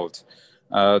difficult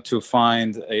to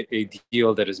find a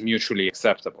deal that is mutually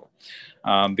acceptable.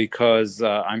 Because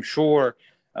I'm sure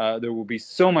there will be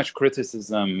so much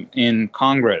criticism in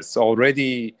Congress.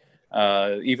 Already,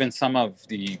 even some of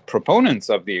the proponents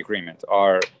of the agreement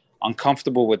are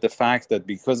uncomfortable with the fact that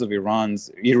because of Iran's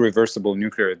irreversible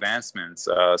nuclear advancements,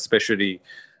 especially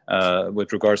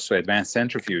with regards to advanced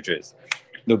centrifuges,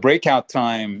 the breakout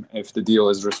time, if the deal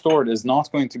is restored, is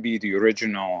not going to be the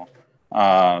original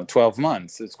 12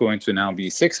 months. It's going to now be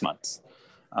 6 months.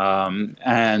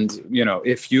 And, you know,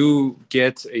 if you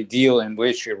get a deal in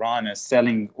which Iran is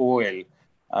selling oil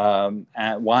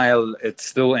while it's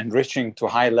still enriching to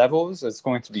high levels, it's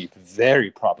going to be very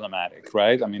problematic,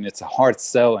 right? I mean, it's a hard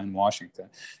sell in Washington,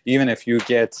 even if you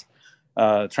get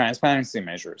transparency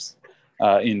measures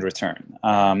in return.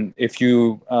 If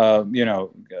you,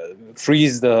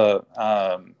 freeze the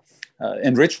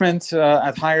enrichment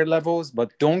at higher levels, but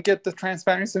don't get the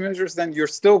transparency measures, then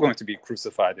you're still going to be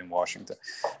crucified in Washington.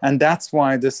 And that's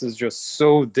why this is just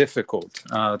so difficult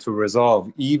to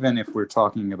resolve, even if we're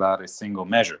talking about a single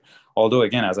measure. Although,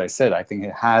 again, as I said, I think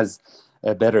it has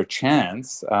a better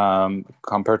chance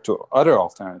compared to other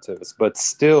alternatives. But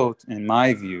still, in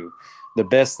my view, the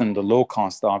best and the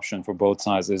low-cost option for both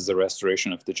sides is the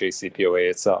restoration of the JCPOA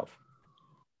itself.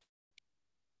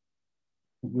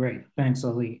 Great, thanks,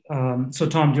 Ali. So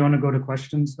Tom, do you want to go to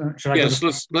questions? Should I yes,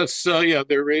 go to... let's yeah,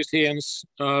 they're raised hands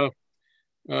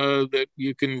that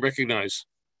you can recognize.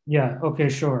 Yeah, okay,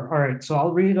 sure. All right, so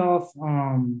I'll read off.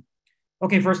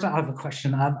 Okay, first I have a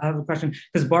question. I have a question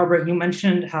because Barbara, you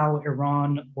mentioned how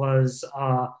Iran was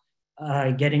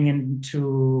getting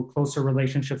into closer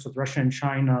relationships with Russia and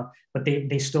China, but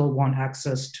they still want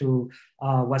access to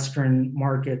Western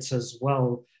markets as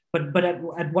well. But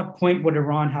at what point would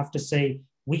Iran have to say,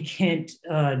 we can't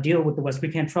deal with the West, we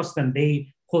can't trust them?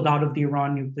 They pulled out of the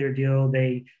Iran nuclear deal,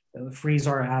 they freeze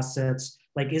our assets.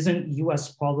 Like, isn't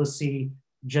US policy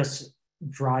just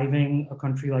driving a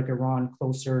country like Iran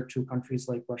closer to countries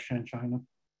like Russia and China?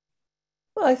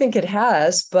 Well, I think it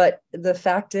has, but the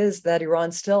fact is that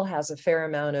Iran still has a fair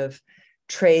amount of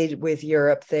trade with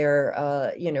Europe.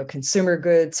 There, consumer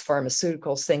goods,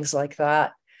 pharmaceuticals, things like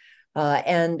that.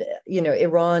 And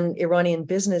Iranian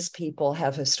business people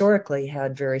have historically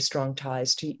had very strong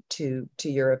ties to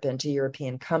Europe and to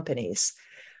European companies.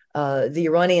 The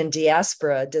Iranian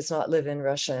diaspora does not live in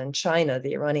Russia and China.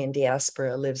 The Iranian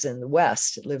diaspora lives in the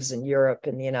West. It lives in Europe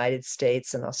and the United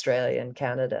States and Australia and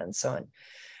Canada and so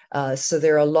on. So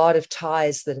there are a lot of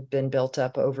ties that have been built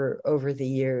up over the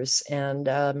years. And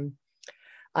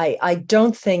I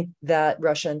don't think that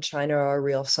Russia and China are a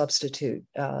real substitute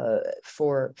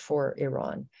for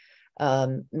Iran. I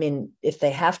mean, if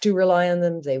they have to rely on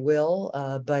them, they will.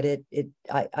 But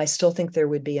I still think there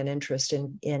would be an interest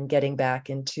in getting back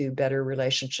into better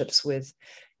relationships with,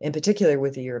 in particular,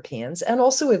 with the Europeans and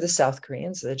also with the South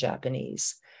Koreans, the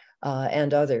Japanese,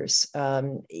 and others,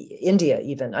 India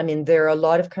even. I mean, there are a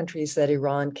lot of countries that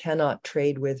Iran cannot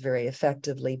trade with very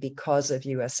effectively because of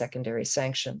US secondary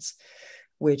sanctions,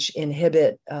 which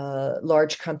inhibit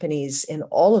large companies in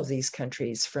all of these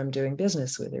countries from doing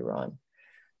business with Iran.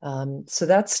 So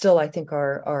that's still, I think,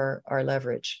 our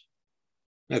leverage.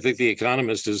 I think The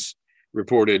Economist has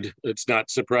reported it's not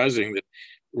surprising that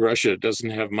Russia doesn't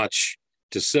have much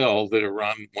to sell that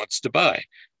Iran wants to buy.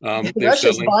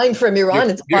 Russia's buying from Iran.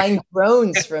 It's buying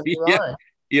drones from Iran.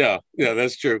 Yeah,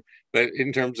 that's true. But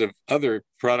in terms of other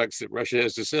products that Russia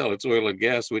has to sell, it's oil and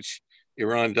gas, which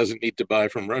Iran doesn't need to buy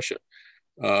from Russia.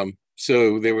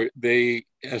 So they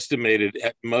estimated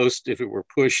at most, if it were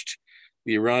pushed,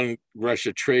 the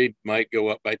Iran-Russia trade might go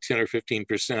up by 10 or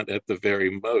 15% at the very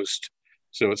most.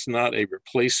 So it's not a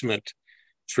replacement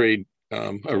trade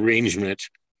arrangement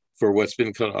for what's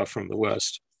been cut off from the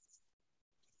West.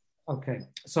 Okay,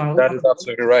 so that is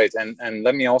absolutely right. And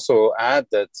let me also add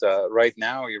that right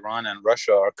now, Iran and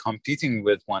Russia are competing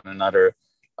with one another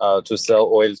to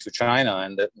sell oil to China,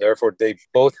 and therefore they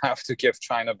both have to give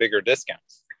China bigger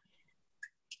discounts.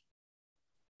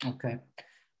 Okay.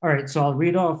 All right, so I'll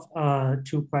read off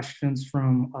two questions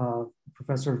from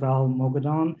Professor Val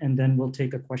Mogadon, and then we'll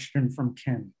take a question from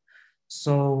Ken.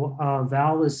 So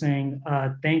Val is saying,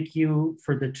 thank you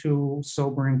for the two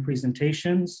sobering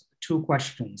presentations. Two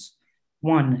questions.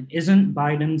 One, isn't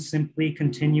Biden simply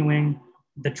continuing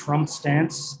the Trump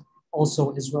stance,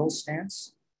 also Israel's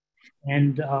stance?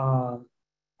 And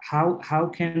how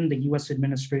can the US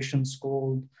administration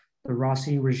scold the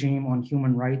Rossi regime on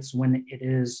human rights when it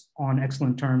is on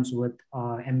excellent terms with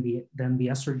the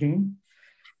MBS regime?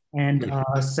 And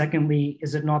secondly,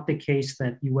 is it not the case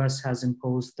that US has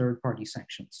imposed third-party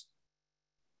sanctions?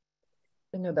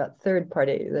 I don't know about third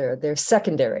party, they're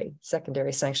secondary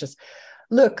sanctions.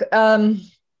 Look, I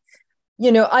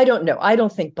don't know. I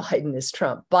don't think Biden is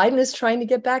Trump. Biden is trying to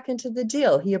get back into the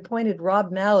deal. He appointed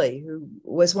Rob Malley, who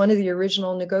was one of the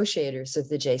original negotiators of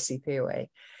the JCPOA,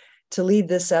 to lead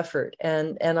this effort.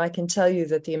 And I can tell you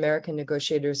that the American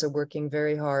negotiators are working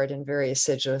very hard and very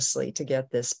assiduously to get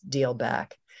this deal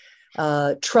back.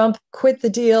 Trump quit the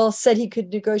deal, said he could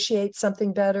negotiate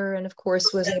something better, and of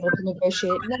course was able to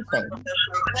negotiate nothing.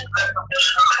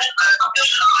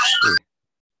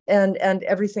 And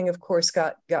everything, of course,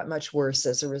 got much worse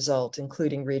as a result,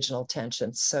 including regional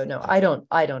tensions. So no, I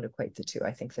don't equate the two.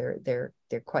 I think they're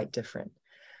quite different.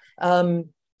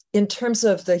 In terms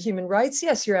of the human rights,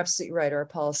 yes, you're absolutely right. Our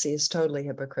policy is totally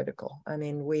hypocritical. I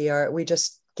mean, we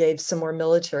just gave some more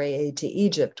military aid to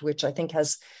Egypt, which I think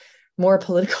has more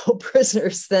political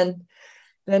prisoners than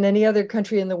any other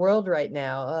country in the world right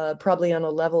now, probably on a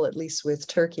level at least with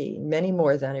Turkey, many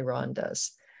more than Iran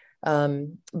does.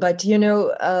 But and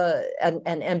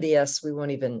MBS, we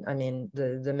won't even. I mean,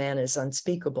 the man is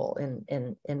unspeakable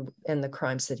in the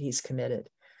crimes that he's committed.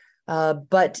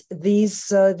 But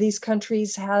these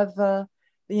countries have,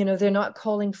 they're not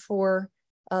calling for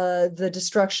the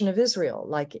destruction of Israel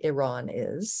like Iran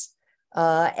is.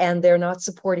 And they're not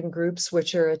supporting groups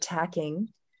which are attacking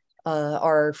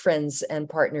our friends and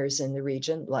partners in the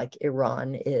region, like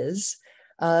Iran is.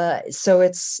 So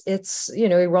it's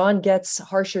Iran gets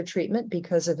harsher treatment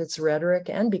because of its rhetoric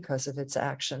and because of its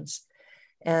actions.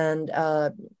 And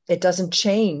it doesn't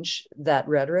change that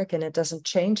rhetoric, and it doesn't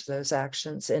change those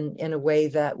actions in a way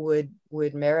that would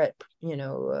merit,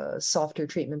 softer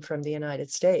treatment from the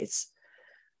United States.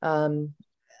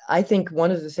 I think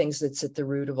one of the things that's at the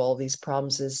root of all these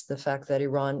problems is the fact that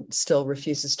Iran still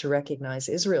refuses to recognize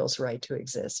Israel's right to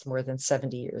exist more than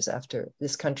 70 years after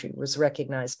this country was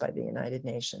recognized by the United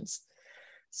Nations.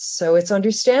 So it's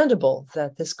understandable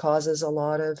that this causes a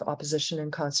lot of opposition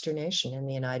and consternation in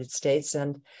the United States.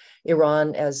 And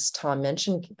Iran, as Tom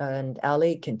mentioned, and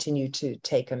Ali, continue to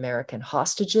take American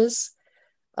hostages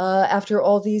after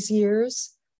all these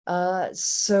years.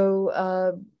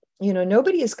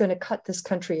 Nobody is going to cut this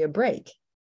country a break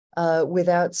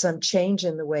without some change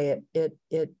in the way it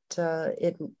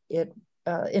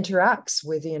interacts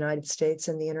with the United States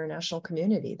and the international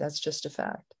community. That's just a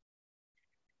fact.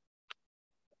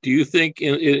 Do you think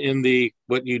in the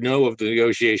what you know of the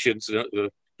negotiations,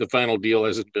 the final deal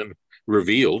hasn't been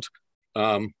revealed,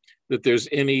 that there's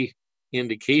any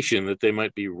indication that they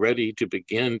might be ready to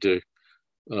begin to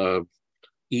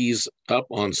ease up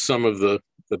on some of the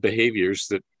behaviors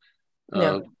that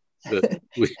No.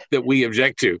 that we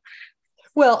object to?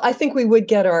 Well, I think we would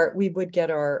get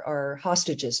our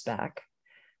hostages back,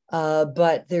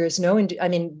 but there is no.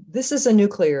 This is a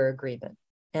nuclear agreement,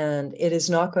 and it is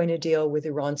not going to deal with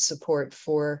Iran's support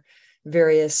for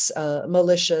various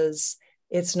militias.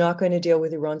 It's not going to deal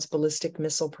with Iran's ballistic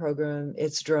missile program,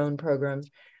 its drone program.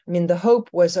 The hope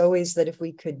was always that if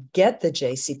we could get the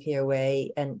JCPOA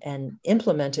and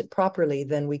implement it properly,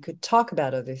 then we could talk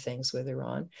about other things with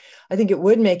Iran. I think it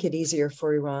would make it easier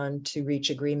for Iran to reach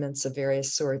agreements of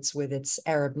various sorts with its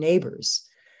Arab neighbors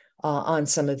on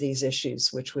some of these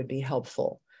issues, which would be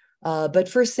helpful. But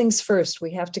first things first,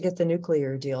 we have to get the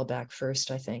nuclear deal back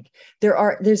first, I think.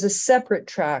 There's a separate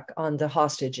track on the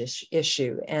hostage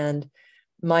issue, and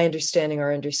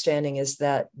our understanding is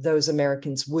that those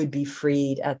Americans would be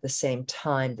freed at the same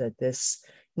time that this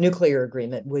nuclear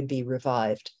agreement would be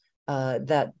revived.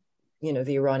 The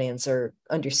Iranians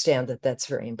understand that that's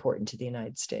very important to the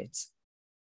United States.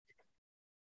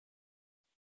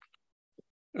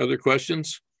 Other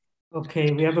questions? Okay,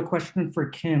 we have a question for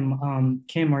Kim.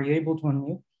 Kim, are you able to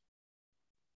unmute?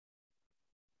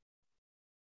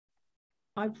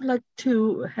 I'd like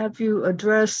to have you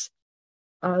address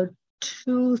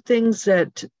two things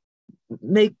that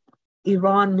make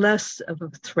Iran less of a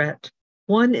threat.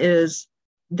 One is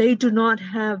they do not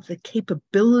have the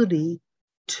capability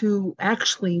to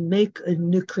actually make a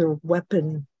nuclear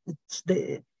weapon.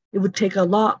 It would take a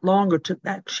lot longer to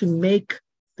actually make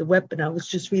the weapon. I was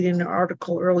just reading an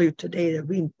article earlier today that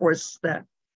reinforces that.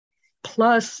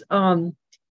 Plus,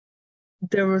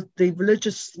 there was the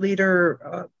religious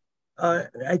leader,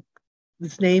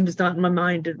 his name is not in my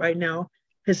mind right now,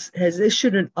 has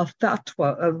issued a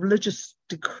fatwa, a religious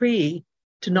decree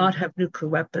to not have nuclear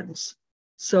weapons.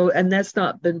 So, and that's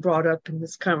not been brought up in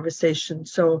this conversation.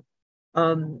 So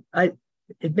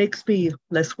it makes me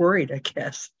less worried, I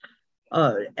guess.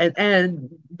 And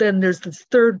then there's this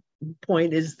third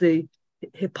point is the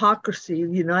hypocrisy of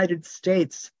the United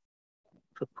States,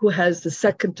 who has the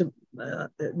second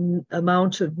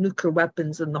amount of nuclear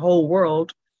weapons in the whole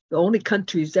world. The only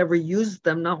country who's ever used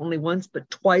them, not only once, but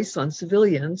twice on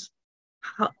civilians.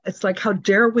 It's like, how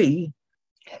dare we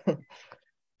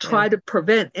try to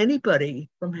prevent anybody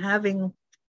from having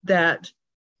that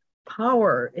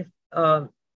power?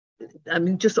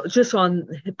 Just on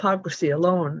hypocrisy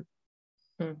alone.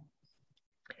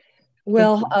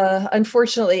 Well,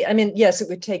 unfortunately, yes, it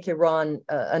would take Iran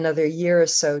another year or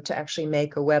so to actually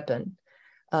make a weapon,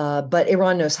 but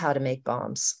Iran knows how to make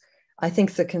bombs. I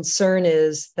think the concern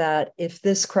is that if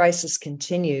this crisis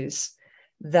continues,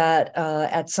 that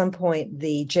at some point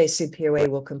the JCPOA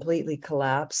will completely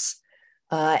collapse.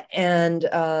 And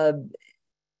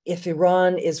if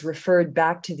Iran is referred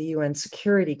back to the UN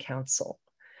Security Council,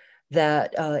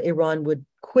 that Iran would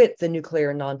quit the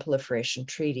Nuclear Non-Proliferation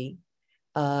Treaty,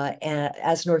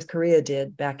 as North Korea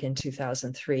did back in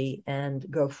 2003, and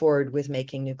go forward with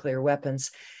making nuclear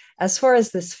weapons. As far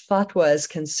as this fatwa is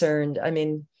concerned,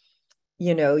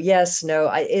 yes,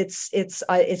 no,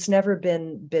 it's never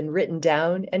been written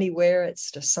down anywhere.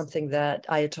 It's just something that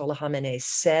Ayatollah Khamenei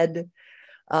said.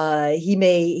 He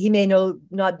may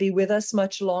not be with us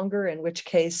much longer, in which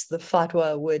case the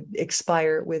fatwa would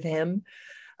expire with him.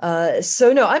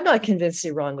 So no, I'm not convinced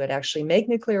Iran would actually make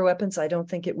nuclear weapons. I don't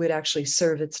think it would actually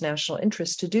serve its national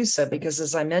interest to do so, because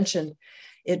as I mentioned,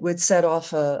 it would set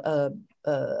off a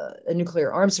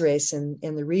nuclear arms race in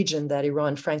the region that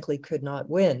Iran, frankly, could not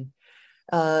win.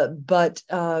 But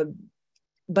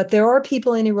there are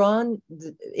people in Iran,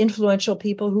 influential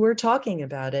people, who are talking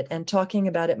about it, and talking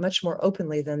about it much more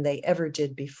openly than they ever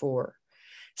did before,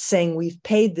 saying we've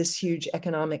paid this huge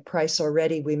economic price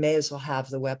already, we may as well have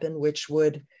the weapon, which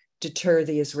would deter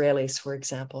the Israelis, for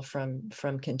example,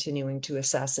 from continuing to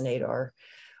assassinate our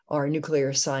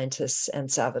nuclear scientists and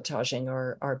sabotaging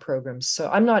our programs. So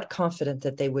I'm not confident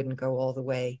that they wouldn't go all the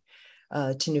way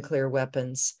to nuclear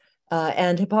weapons.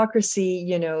 And hypocrisy,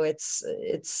 you know,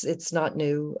 it's not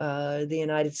new. The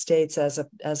United States,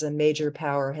 as a major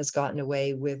power, has gotten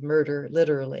away with murder,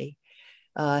 literally,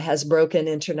 has broken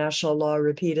international law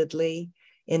repeatedly,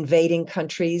 invading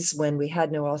countries when we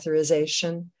had no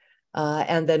authorization,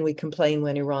 and then we complain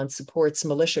when Iran supports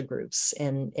militia groups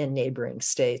in neighboring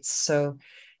states. So,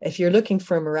 if you're looking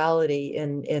for morality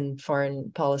in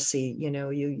foreign policy, you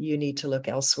know, you need to look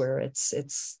elsewhere.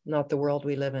 It's not the world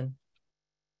we live in.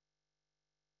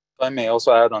 I may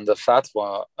also add on the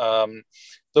fatwa.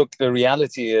 Look, the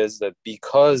reality is that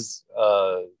because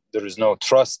there is no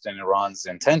trust in Iran's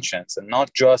intentions, and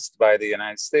not just by the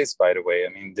United States, by the way. I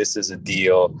mean, this is a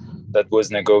deal that was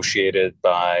negotiated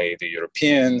by the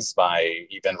Europeans, by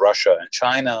even Russia and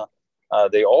China.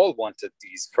 They all wanted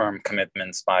these firm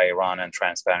commitments by Iran and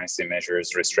transparency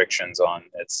measures, restrictions on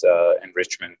its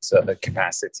enrichment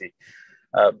capacity.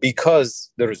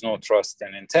 Because there is no trust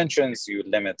in intentions, you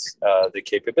limit the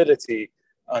capability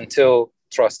until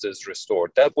trust is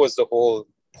restored. That was the whole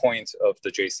point of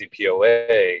the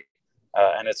JCPOA,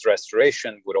 and its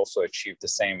restoration would also achieve the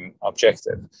same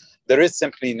objective. There is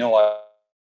simply no way.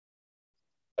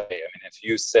 I mean, if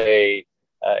you say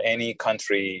any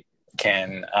country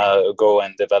can go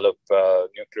and develop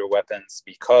nuclear weapons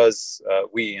because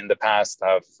we in the past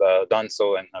have done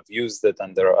so and have used it,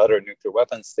 and there are other nuclear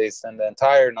weapon states, and the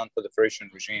entire non-proliferation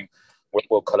regime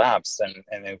will collapse,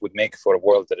 and it would make for a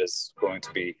world that is going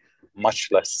to be much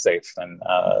less safe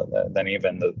than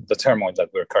even the turmoil that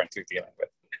we're currently dealing with.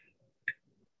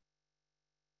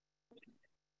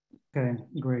 Okay,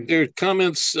 great. There are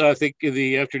comments, I think, in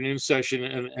the afternoon session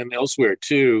and elsewhere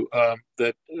too,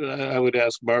 that I would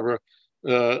ask Barbara,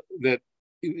 that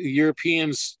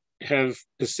Europeans have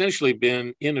essentially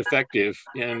been ineffective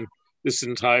in this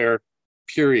entire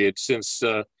period since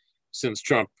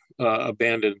Trump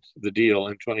abandoned the deal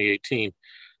in 2018.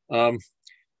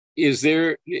 Is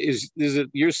it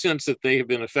your sense that they have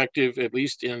been effective, at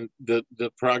least in the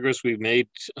progress we've made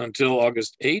until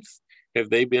August 8th? Have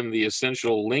they been the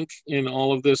essential link in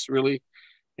all of this, really?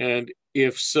 And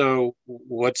if so,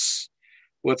 what's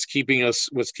keeping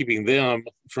them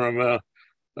from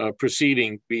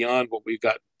proceeding beyond what we've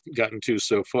gotten to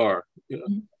so far?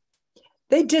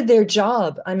 They did their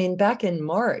job. I mean, back in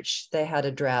March, they had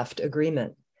a draft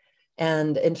agreement.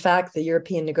 And in fact, the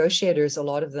European negotiators, a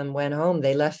lot of them went home.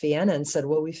 They left Vienna and said,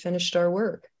 well, we finished our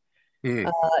work.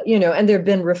 You know, and there have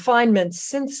been refinements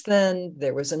since then.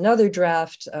 There was another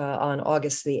draft on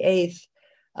August the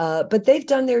 8th, but they've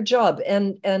done their job.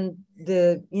 And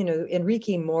the, you know,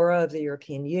 Enrique Mora of the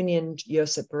European Union,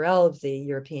 Josep Borrell of the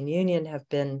European Union have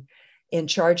been in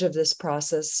charge of this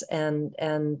process. And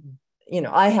you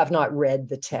know, I have not read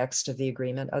the text of the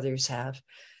agreement, others have,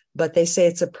 but they say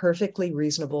it's a perfectly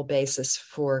reasonable basis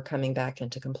for coming back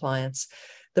into compliance.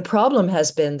 The problem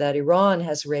has been that Iran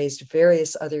has raised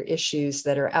various other issues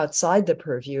that are outside the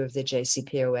purview of the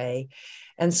JCPOA,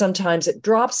 and sometimes it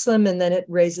drops them and then it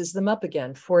raises them up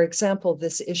again. For example,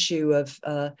 this issue of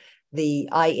the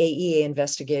IAEA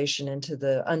investigation into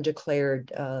the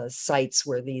undeclared sites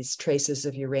where these traces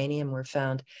of uranium were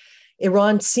found.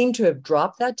 Iran seemed to have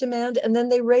dropped that demand, and then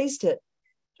they raised it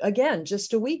again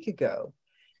just a week ago.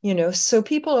 You know, so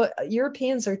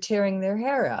Europeans are tearing their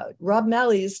hair out. Rob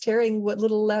Malley is tearing what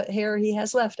little hair he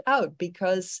has left out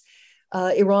because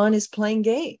Iran is playing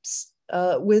games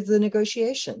with the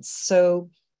negotiations. So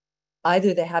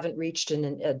either they haven't reached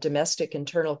a domestic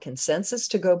internal consensus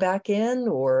to go back in,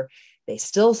 or they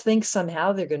still think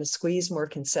somehow they're going to squeeze more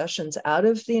concessions out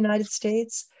of the United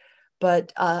States.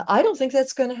 But I don't think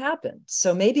that's going to happen.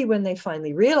 So maybe when they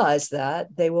finally realize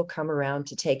that, they will come around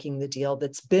to taking the deal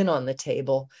that's been on the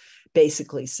table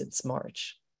basically since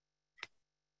March.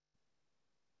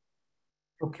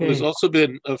 Okay. Well, there's also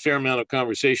been a fair amount of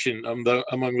conversation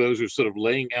among those who are sort of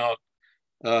laying out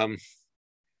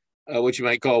what you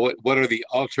might call what are the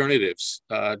alternatives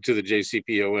to the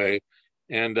JCPOA.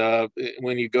 And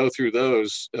when you go through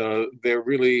those, they're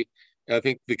really, I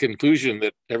think the conclusion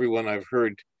that everyone I've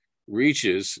heard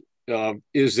reaches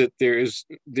is that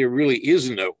there really is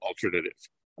no alternative.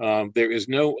 There is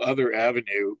no other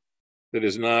avenue that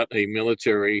is not a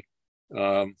military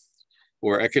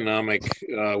or economic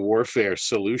warfare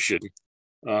solution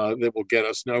that will get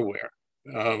us nowhere.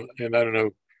 And I don't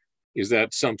know, is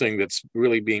that something that's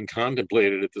really being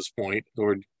contemplated at this point,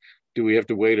 or do we have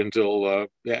to wait until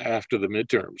after the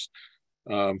midterms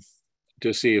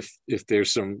to see if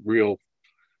there's some real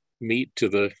meat to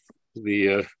the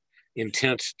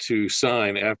intent to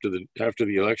sign after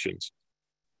the elections?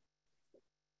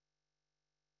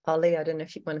 Ali, I don't know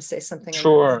if you want to say something.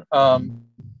 Sure.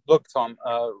 Look, Tom,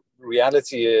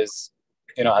 reality is,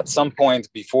 at some point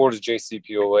before the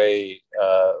JCPOA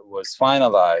was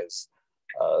finalized,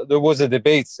 there was a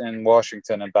debate in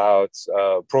Washington about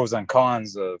pros and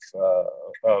cons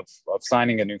of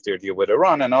signing a nuclear deal with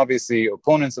Iran, and obviously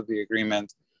opponents of the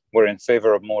agreement were in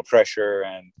favor of more pressure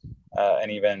and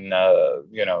even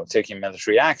taking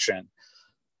military action.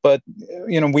 But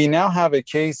we now have a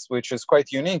case which is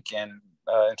quite unique in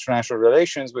international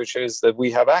relations, which is that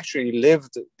we have actually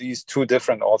lived these two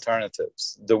different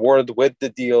alternatives: the world with the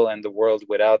deal and the world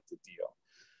without the deal.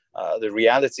 The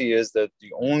reality is that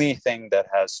the only thing that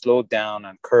has slowed down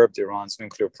and curbed Iran's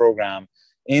nuclear program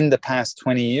in the past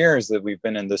 20 years that we've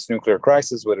been in this nuclear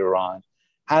crisis with Iran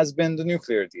has been the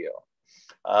nuclear deal.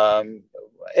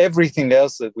 Everything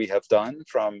else that we have done,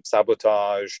 from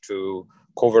sabotage to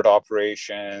covert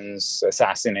operations,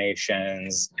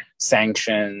 assassinations,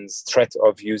 sanctions, threat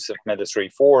of use of military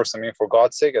force. I mean, for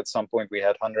God's sake, at some point we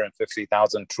had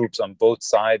 150,000 troops on both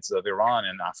sides of Iran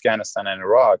in Afghanistan and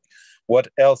Iraq. What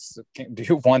else do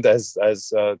you want as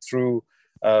true,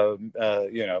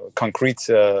 concrete,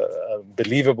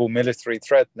 believable military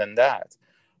threat than that?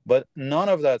 But none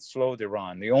of that slowed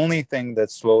Iran. The only thing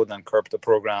that slowed and curbed the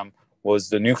program was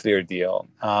the nuclear deal.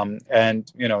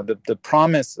 The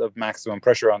promise of maximum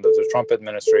pressure under the Trump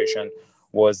administration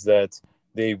was that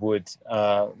they would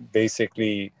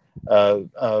basically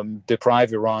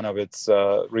deprive Iran of its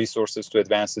resources to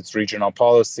advance its regional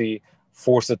policy,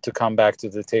 force it to come back to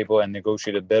the table and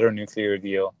negotiate a better nuclear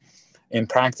deal. In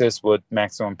practice, what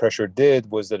maximum pressure did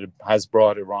was that it has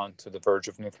brought Iran to the verge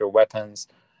of nuclear weapons.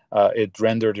 It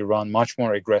rendered Iran much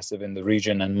more aggressive in the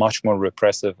region and much more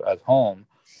repressive at home.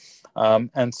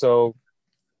 And so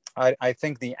I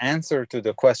think the answer to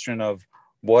the question of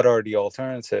what are the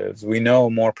alternatives, we know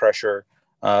more pressure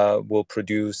will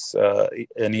produce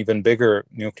an even bigger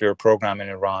nuclear program in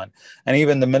Iran. And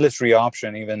even the military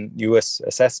option, even US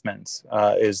assessments,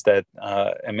 is that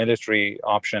a military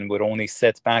option would only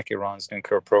set back Iran's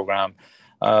nuclear program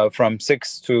from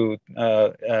 6 to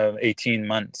 18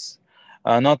 months.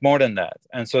 Not more than that.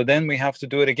 And so then we have to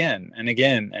do it again and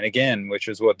again and again, which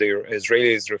is what the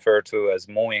Israelis refer to as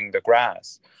mowing the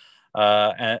grass.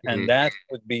 And that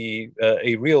would be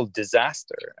a real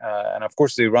disaster. And of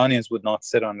course, the Iranians would not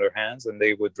sit on their hands, and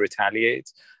they would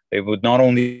retaliate. They would not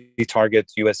only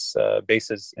target US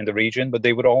bases in the region, but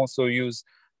they would also use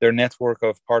their network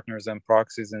of partners and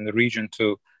proxies in the region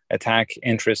to attack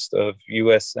interests of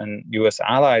US and US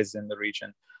allies in the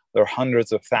region. There are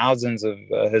hundreds of thousands of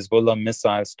Hezbollah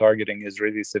missiles targeting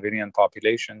Israeli civilian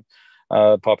populations.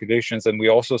 And we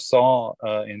also saw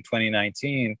in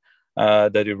 2019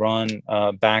 that Iran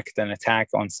backed an attack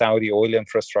on Saudi oil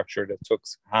infrastructure that took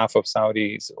half of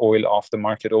Saudi's oil off the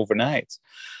market overnight.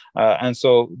 And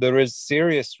so there is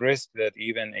serious risk that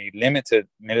even a limited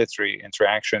military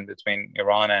interaction between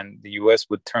Iran and the US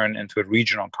would turn into a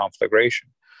regional conflagration.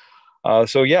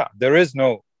 So yeah, there is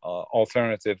no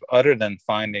alternative other than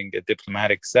finding a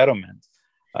diplomatic settlement.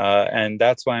 And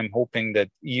that's why I'm hoping that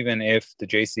even if the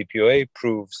JCPOA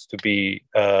proves to be,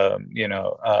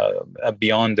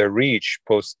 beyond their reach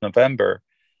post-November,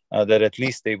 that at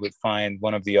least they would find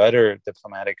one of the other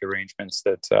diplomatic arrangements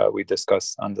that we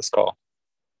discussed on this call.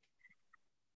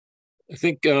 I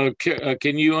think, can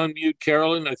you unmute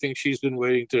Carolyn? I think she's been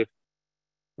waiting to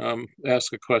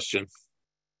ask a question.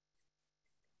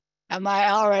 Am I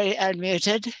already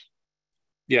unmuted?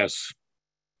 Yes.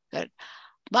 Good.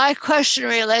 My question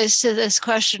relates to this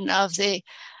question of the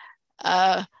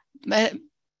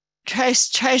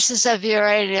traces of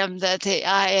uranium that the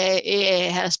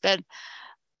IAEA has been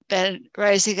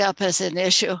raising up as an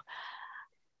issue.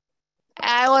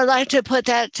 I would like to put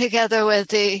that together with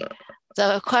the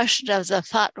question of the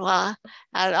fatwa,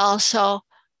 and also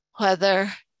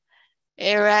whether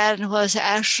Iran was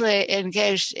actually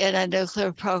engaged in a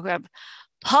nuclear program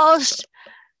post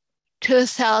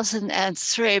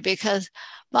 2003, because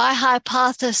my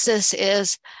hypothesis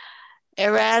is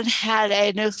Iran had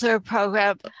a nuclear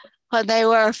program when they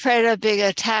were afraid of being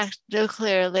attacked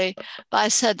nuclearly by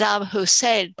Saddam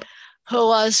Hussein, who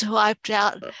was wiped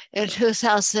out in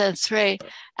 2003,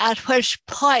 at which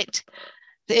point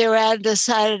Iran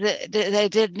decided that they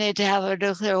didn't need to have a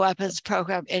nuclear weapons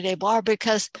program anymore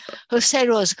because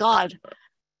Hussein was gone,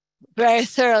 very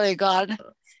thoroughly gone.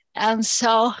 And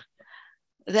so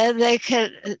then they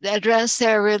could address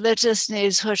their religious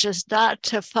needs, which is not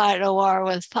to fight a war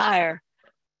with fire.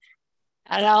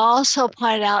 And I'll also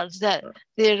point out that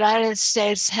the United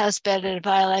States has been in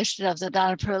violation of the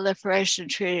Non-Proliferation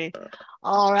Treaty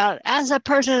all around. As a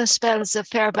person who spends a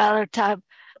fair amount of time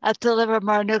at the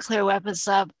Livermore Nuclear Weapons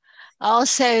Lab, I'll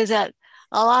say that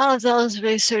a lot of those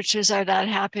researchers are not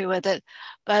happy with it,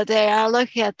 but they are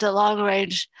looking at the long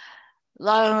range,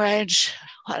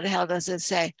 what the hell does it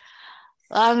say?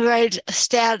 Long range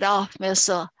standoff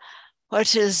missile,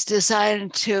 which is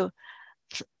designed to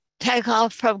take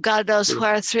off from God knows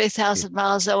where, 3,000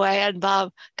 miles away, and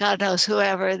bomb God knows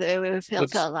whoever they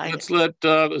felt like. Let's let,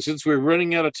 since we're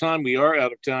running out of time, we are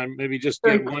out of time. Maybe just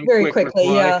get one very quick quickly.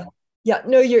 reply. Yeah.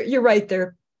 No, you're right. There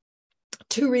are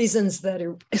two reasons that,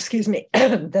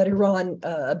 that Iran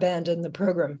abandoned the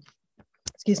program.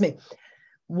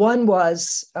 One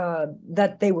was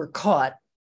that they were caught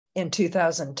in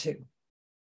 2002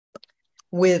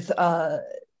 with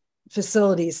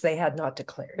facilities they had not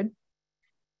declared.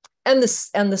 And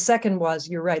the second was,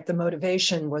 you're right, the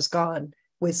motivation was gone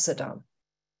with Saddam.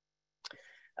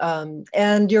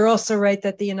 And you're also right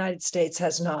that the United States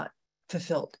has not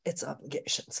fulfilled its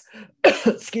obligations.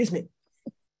 Excuse me.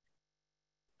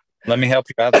 Let me help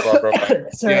you out, Barbara.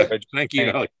 Sorry. Yeah, thank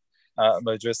you.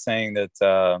 But just saying that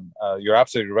you're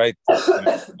absolutely right.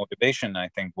 The motivation, I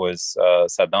think, was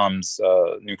Saddam's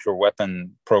nuclear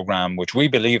weapon program, which we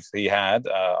believe he had.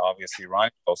 Obviously,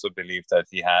 Iran also believed that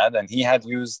he had, and he had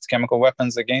used chemical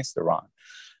weapons against Iran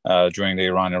during the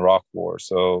Iran-Iraq war.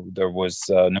 So there was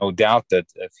no doubt that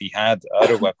if he had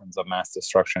other weapons of mass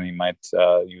destruction, he might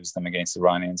use them against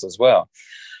Iranians as well.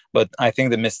 But I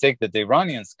think the mistake that the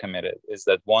Iranians committed is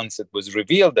that once it was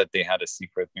revealed that they had a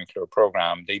secret nuclear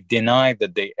program, they denied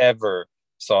that they ever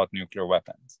sought nuclear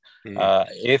weapons.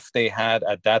 If they had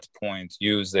at that point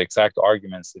used the exact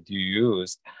arguments that you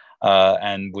used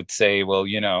and would say, well,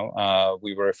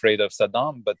 we were afraid of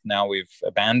Saddam, but now we've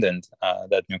abandoned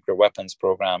that nuclear weapons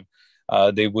program,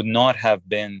 they would not have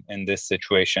been in this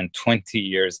situation 20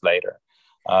 years later.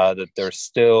 That there's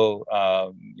still,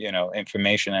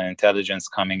 information and intelligence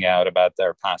coming out about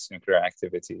their past nuclear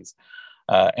activities.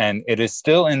 And it is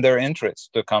still in their interest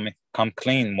to come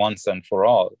clean once and for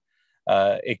all,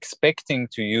 expecting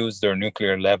to use their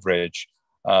nuclear leverage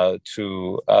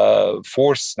to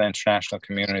force the international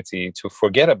community to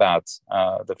forget about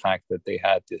the fact that they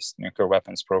had this nuclear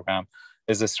weapons program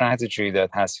is a strategy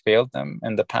that has failed them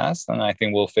in the past, and I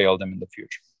think will fail them in the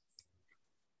future.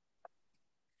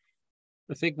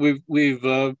 I think we've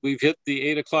hit the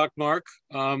 8 o'clock mark.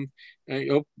 I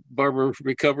hope Barbara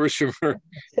recovers from her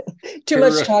too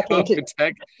much talking cough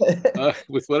attack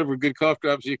with whatever good cough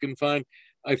drops you can find.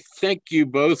 I thank you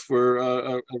both for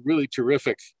a really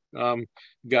terrific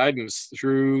guidance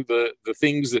through the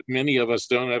things that many of us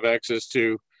don't have access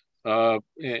to,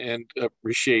 and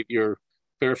appreciate your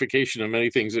clarification of many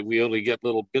things that we only get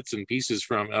little bits and pieces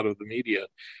from out of the media.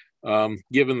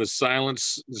 Given the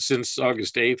silence since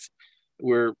August 8th,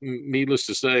 we're, needless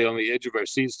to say, on the edge of our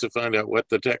seats to find out what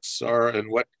the texts are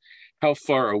and how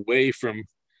far away from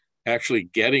actually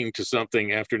getting to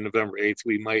something after November 8th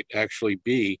we might actually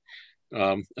be.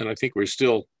 And I think we're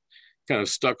still kind of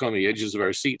stuck on the edges of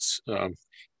our seats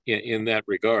in that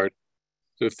regard.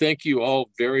 So thank you all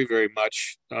very, very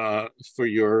much for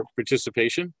your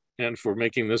participation and for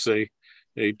making this a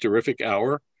terrific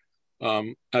hour.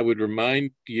 I would remind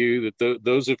you that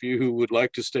those of you who would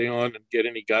like to stay on and get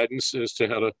any guidance as to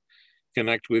how to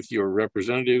connect with your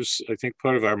representatives, I think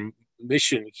part of our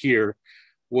mission here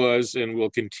was and will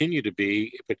continue to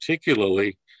be,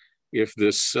 particularly if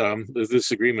this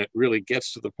agreement really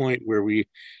gets to the point where we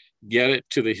get it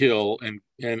to the Hill and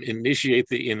initiate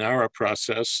the INARA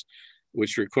process,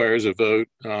 which requires a vote,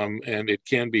 and it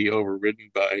can be overridden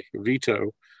by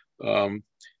veto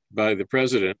by the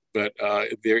president, but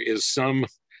there is some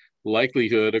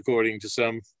likelihood, according to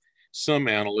some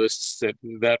analysts,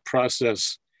 that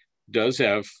process does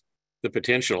have the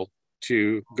potential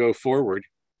to go forward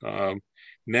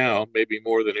now, maybe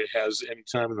more than it has any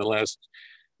time in the last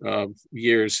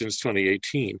years since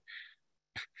 2018.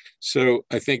 So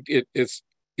I think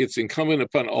it's incumbent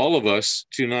upon all of us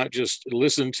to not just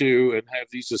listen to and have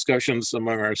these discussions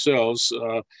among ourselves,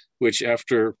 which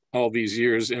after all these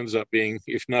years ends up being,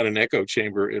 if not an echo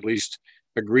chamber, at least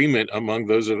agreement among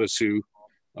those of us who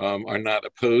are not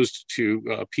opposed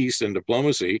to peace and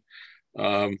diplomacy,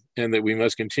 and that we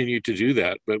must continue to do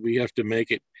that. But we have to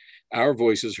make our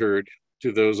voices heard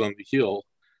to those on the Hill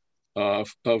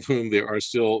of whom there are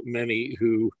still many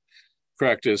who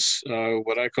practice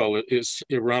what I call it is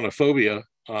Iranophobia,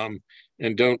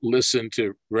 and don't listen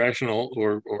to rational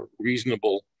or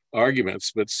reasonable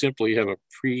arguments, but simply have a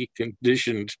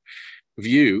preconditioned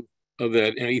view of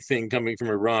that anything coming from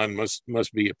Iran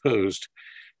must be opposed.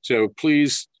 So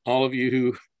please, all of you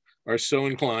who are so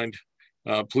inclined,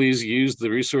 please use the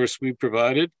resource we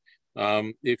provided.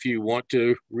 If you want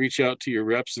to reach out to your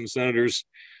reps and senators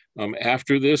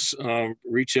after this,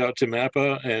 reach out to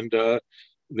MAPA, and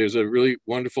there's a really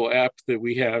wonderful app that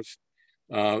we have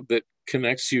that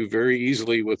connects you very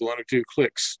easily with 1 or 2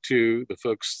 clicks to the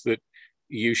folks that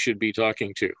you should be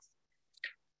talking to.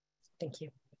 Thank you.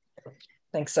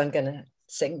 Thanks. I'm going to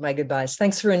say my goodbyes.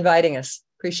 Thanks for inviting us.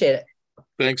 Appreciate it.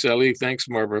 Thanks, Ellie. Thanks,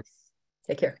 Barbara.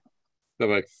 Take care.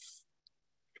 Bye-bye.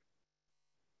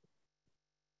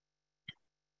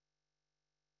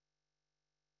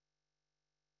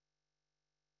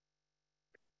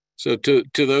 So to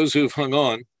those who've hung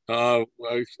on, I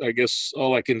guess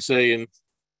all I can say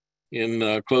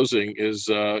in closing is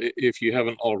if you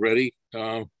haven't already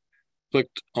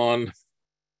clicked on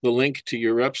the link to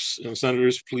your reps and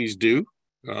senators, please do.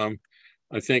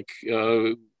 I think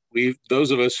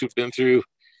those of us who've been through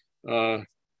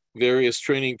various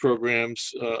training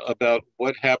programs about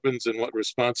what happens and what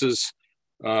responses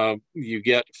you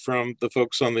get from the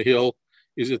folks on the Hill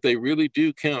is that they really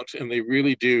do count, and they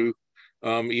really do,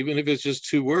 even if it's just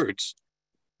 2 words.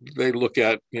 They look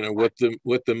at what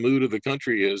the mood of the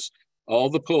country is. All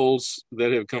the polls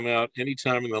that have come out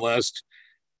anytime in the last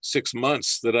 6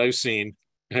 months that I've seen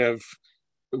have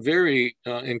very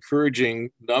encouraging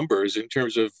numbers in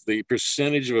terms of the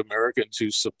percentage of Americans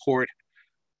who support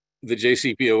the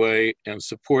JCPOA and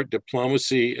support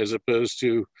diplomacy as opposed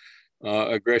to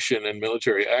aggression and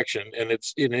military action. And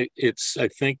it's I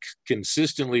think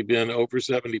consistently been over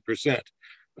 70%.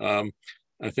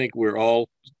 I think we're all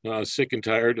sick and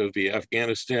tired of the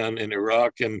Afghanistan and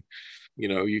Iraq, and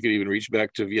you could even reach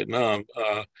back to Vietnam,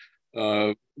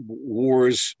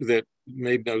 wars that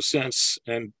made no sense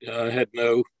and had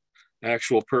no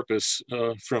actual purpose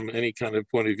from any kind of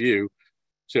point of view.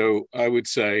 So I would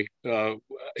say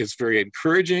it's very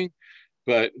encouraging,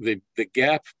 but the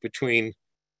gap between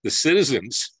the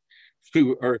citizens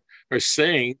who are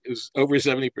saying is over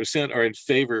 70% are in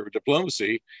favor of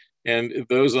diplomacy, and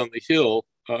those on the Hill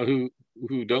who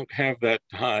don't have that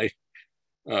high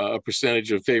a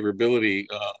percentage of favorability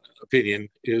opinion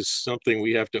is something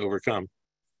we have to overcome.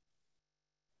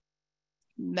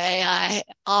 May I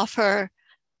offer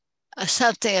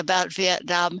something about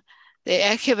Vietnam? The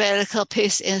Ecumenical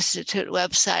Peace Institute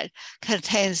website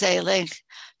contains a link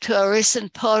to a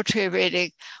recent poetry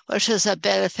reading, which is a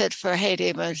benefit for Haiti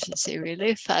Emergency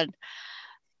Relief Fund,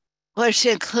 which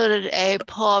included a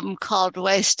poem called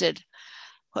Wasted,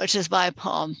 which is my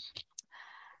poem.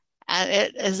 And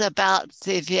it is about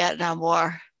the Vietnam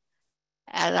War.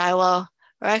 And I will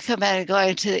recommend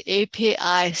going to the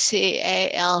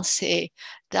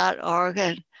epicalc.org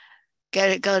and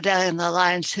go down the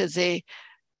line to the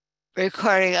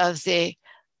recording of the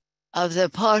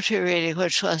poetry reading,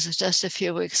 which was just a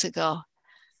few weeks ago.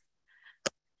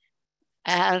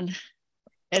 And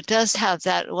it does have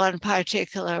that one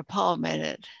particular poem in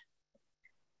it.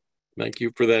 Thank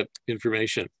you for that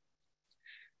information.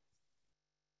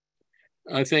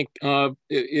 I think I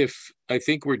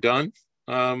think we're done.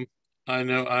 I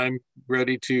know I'm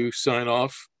ready to sign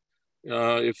off.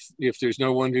 If there's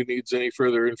no one who needs any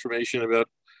further information about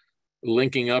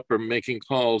linking up or making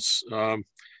calls, do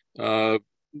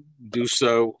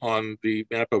so on the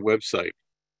MAPA website.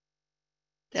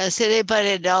 Does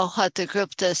anybody know what the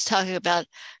group that's talking about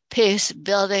peace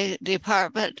building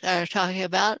department are talking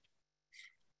about?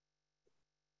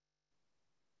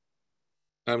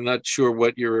 I'm not sure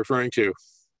what you're referring to.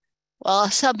 Well,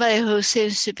 somebody who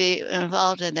seems to be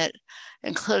involved in it,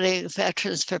 including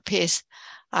Veterans for Peace,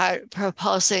 are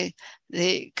proposing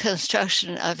the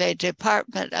construction of a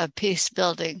department of peace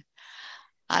building.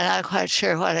 I'm not quite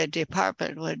sure what a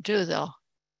department would do, though.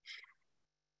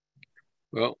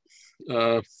 Well,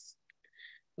 I'm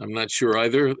not sure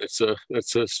either. That's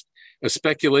a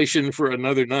speculation for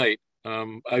another night.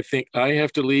 I think I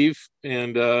have to leave,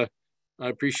 and I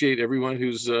appreciate everyone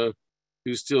who's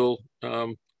still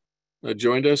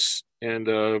joined us, and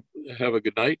have a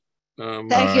good night.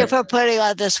 Thank you for putting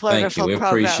on this wonderful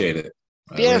program. Appreciate it.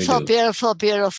 Beautiful, beautiful, beautiful.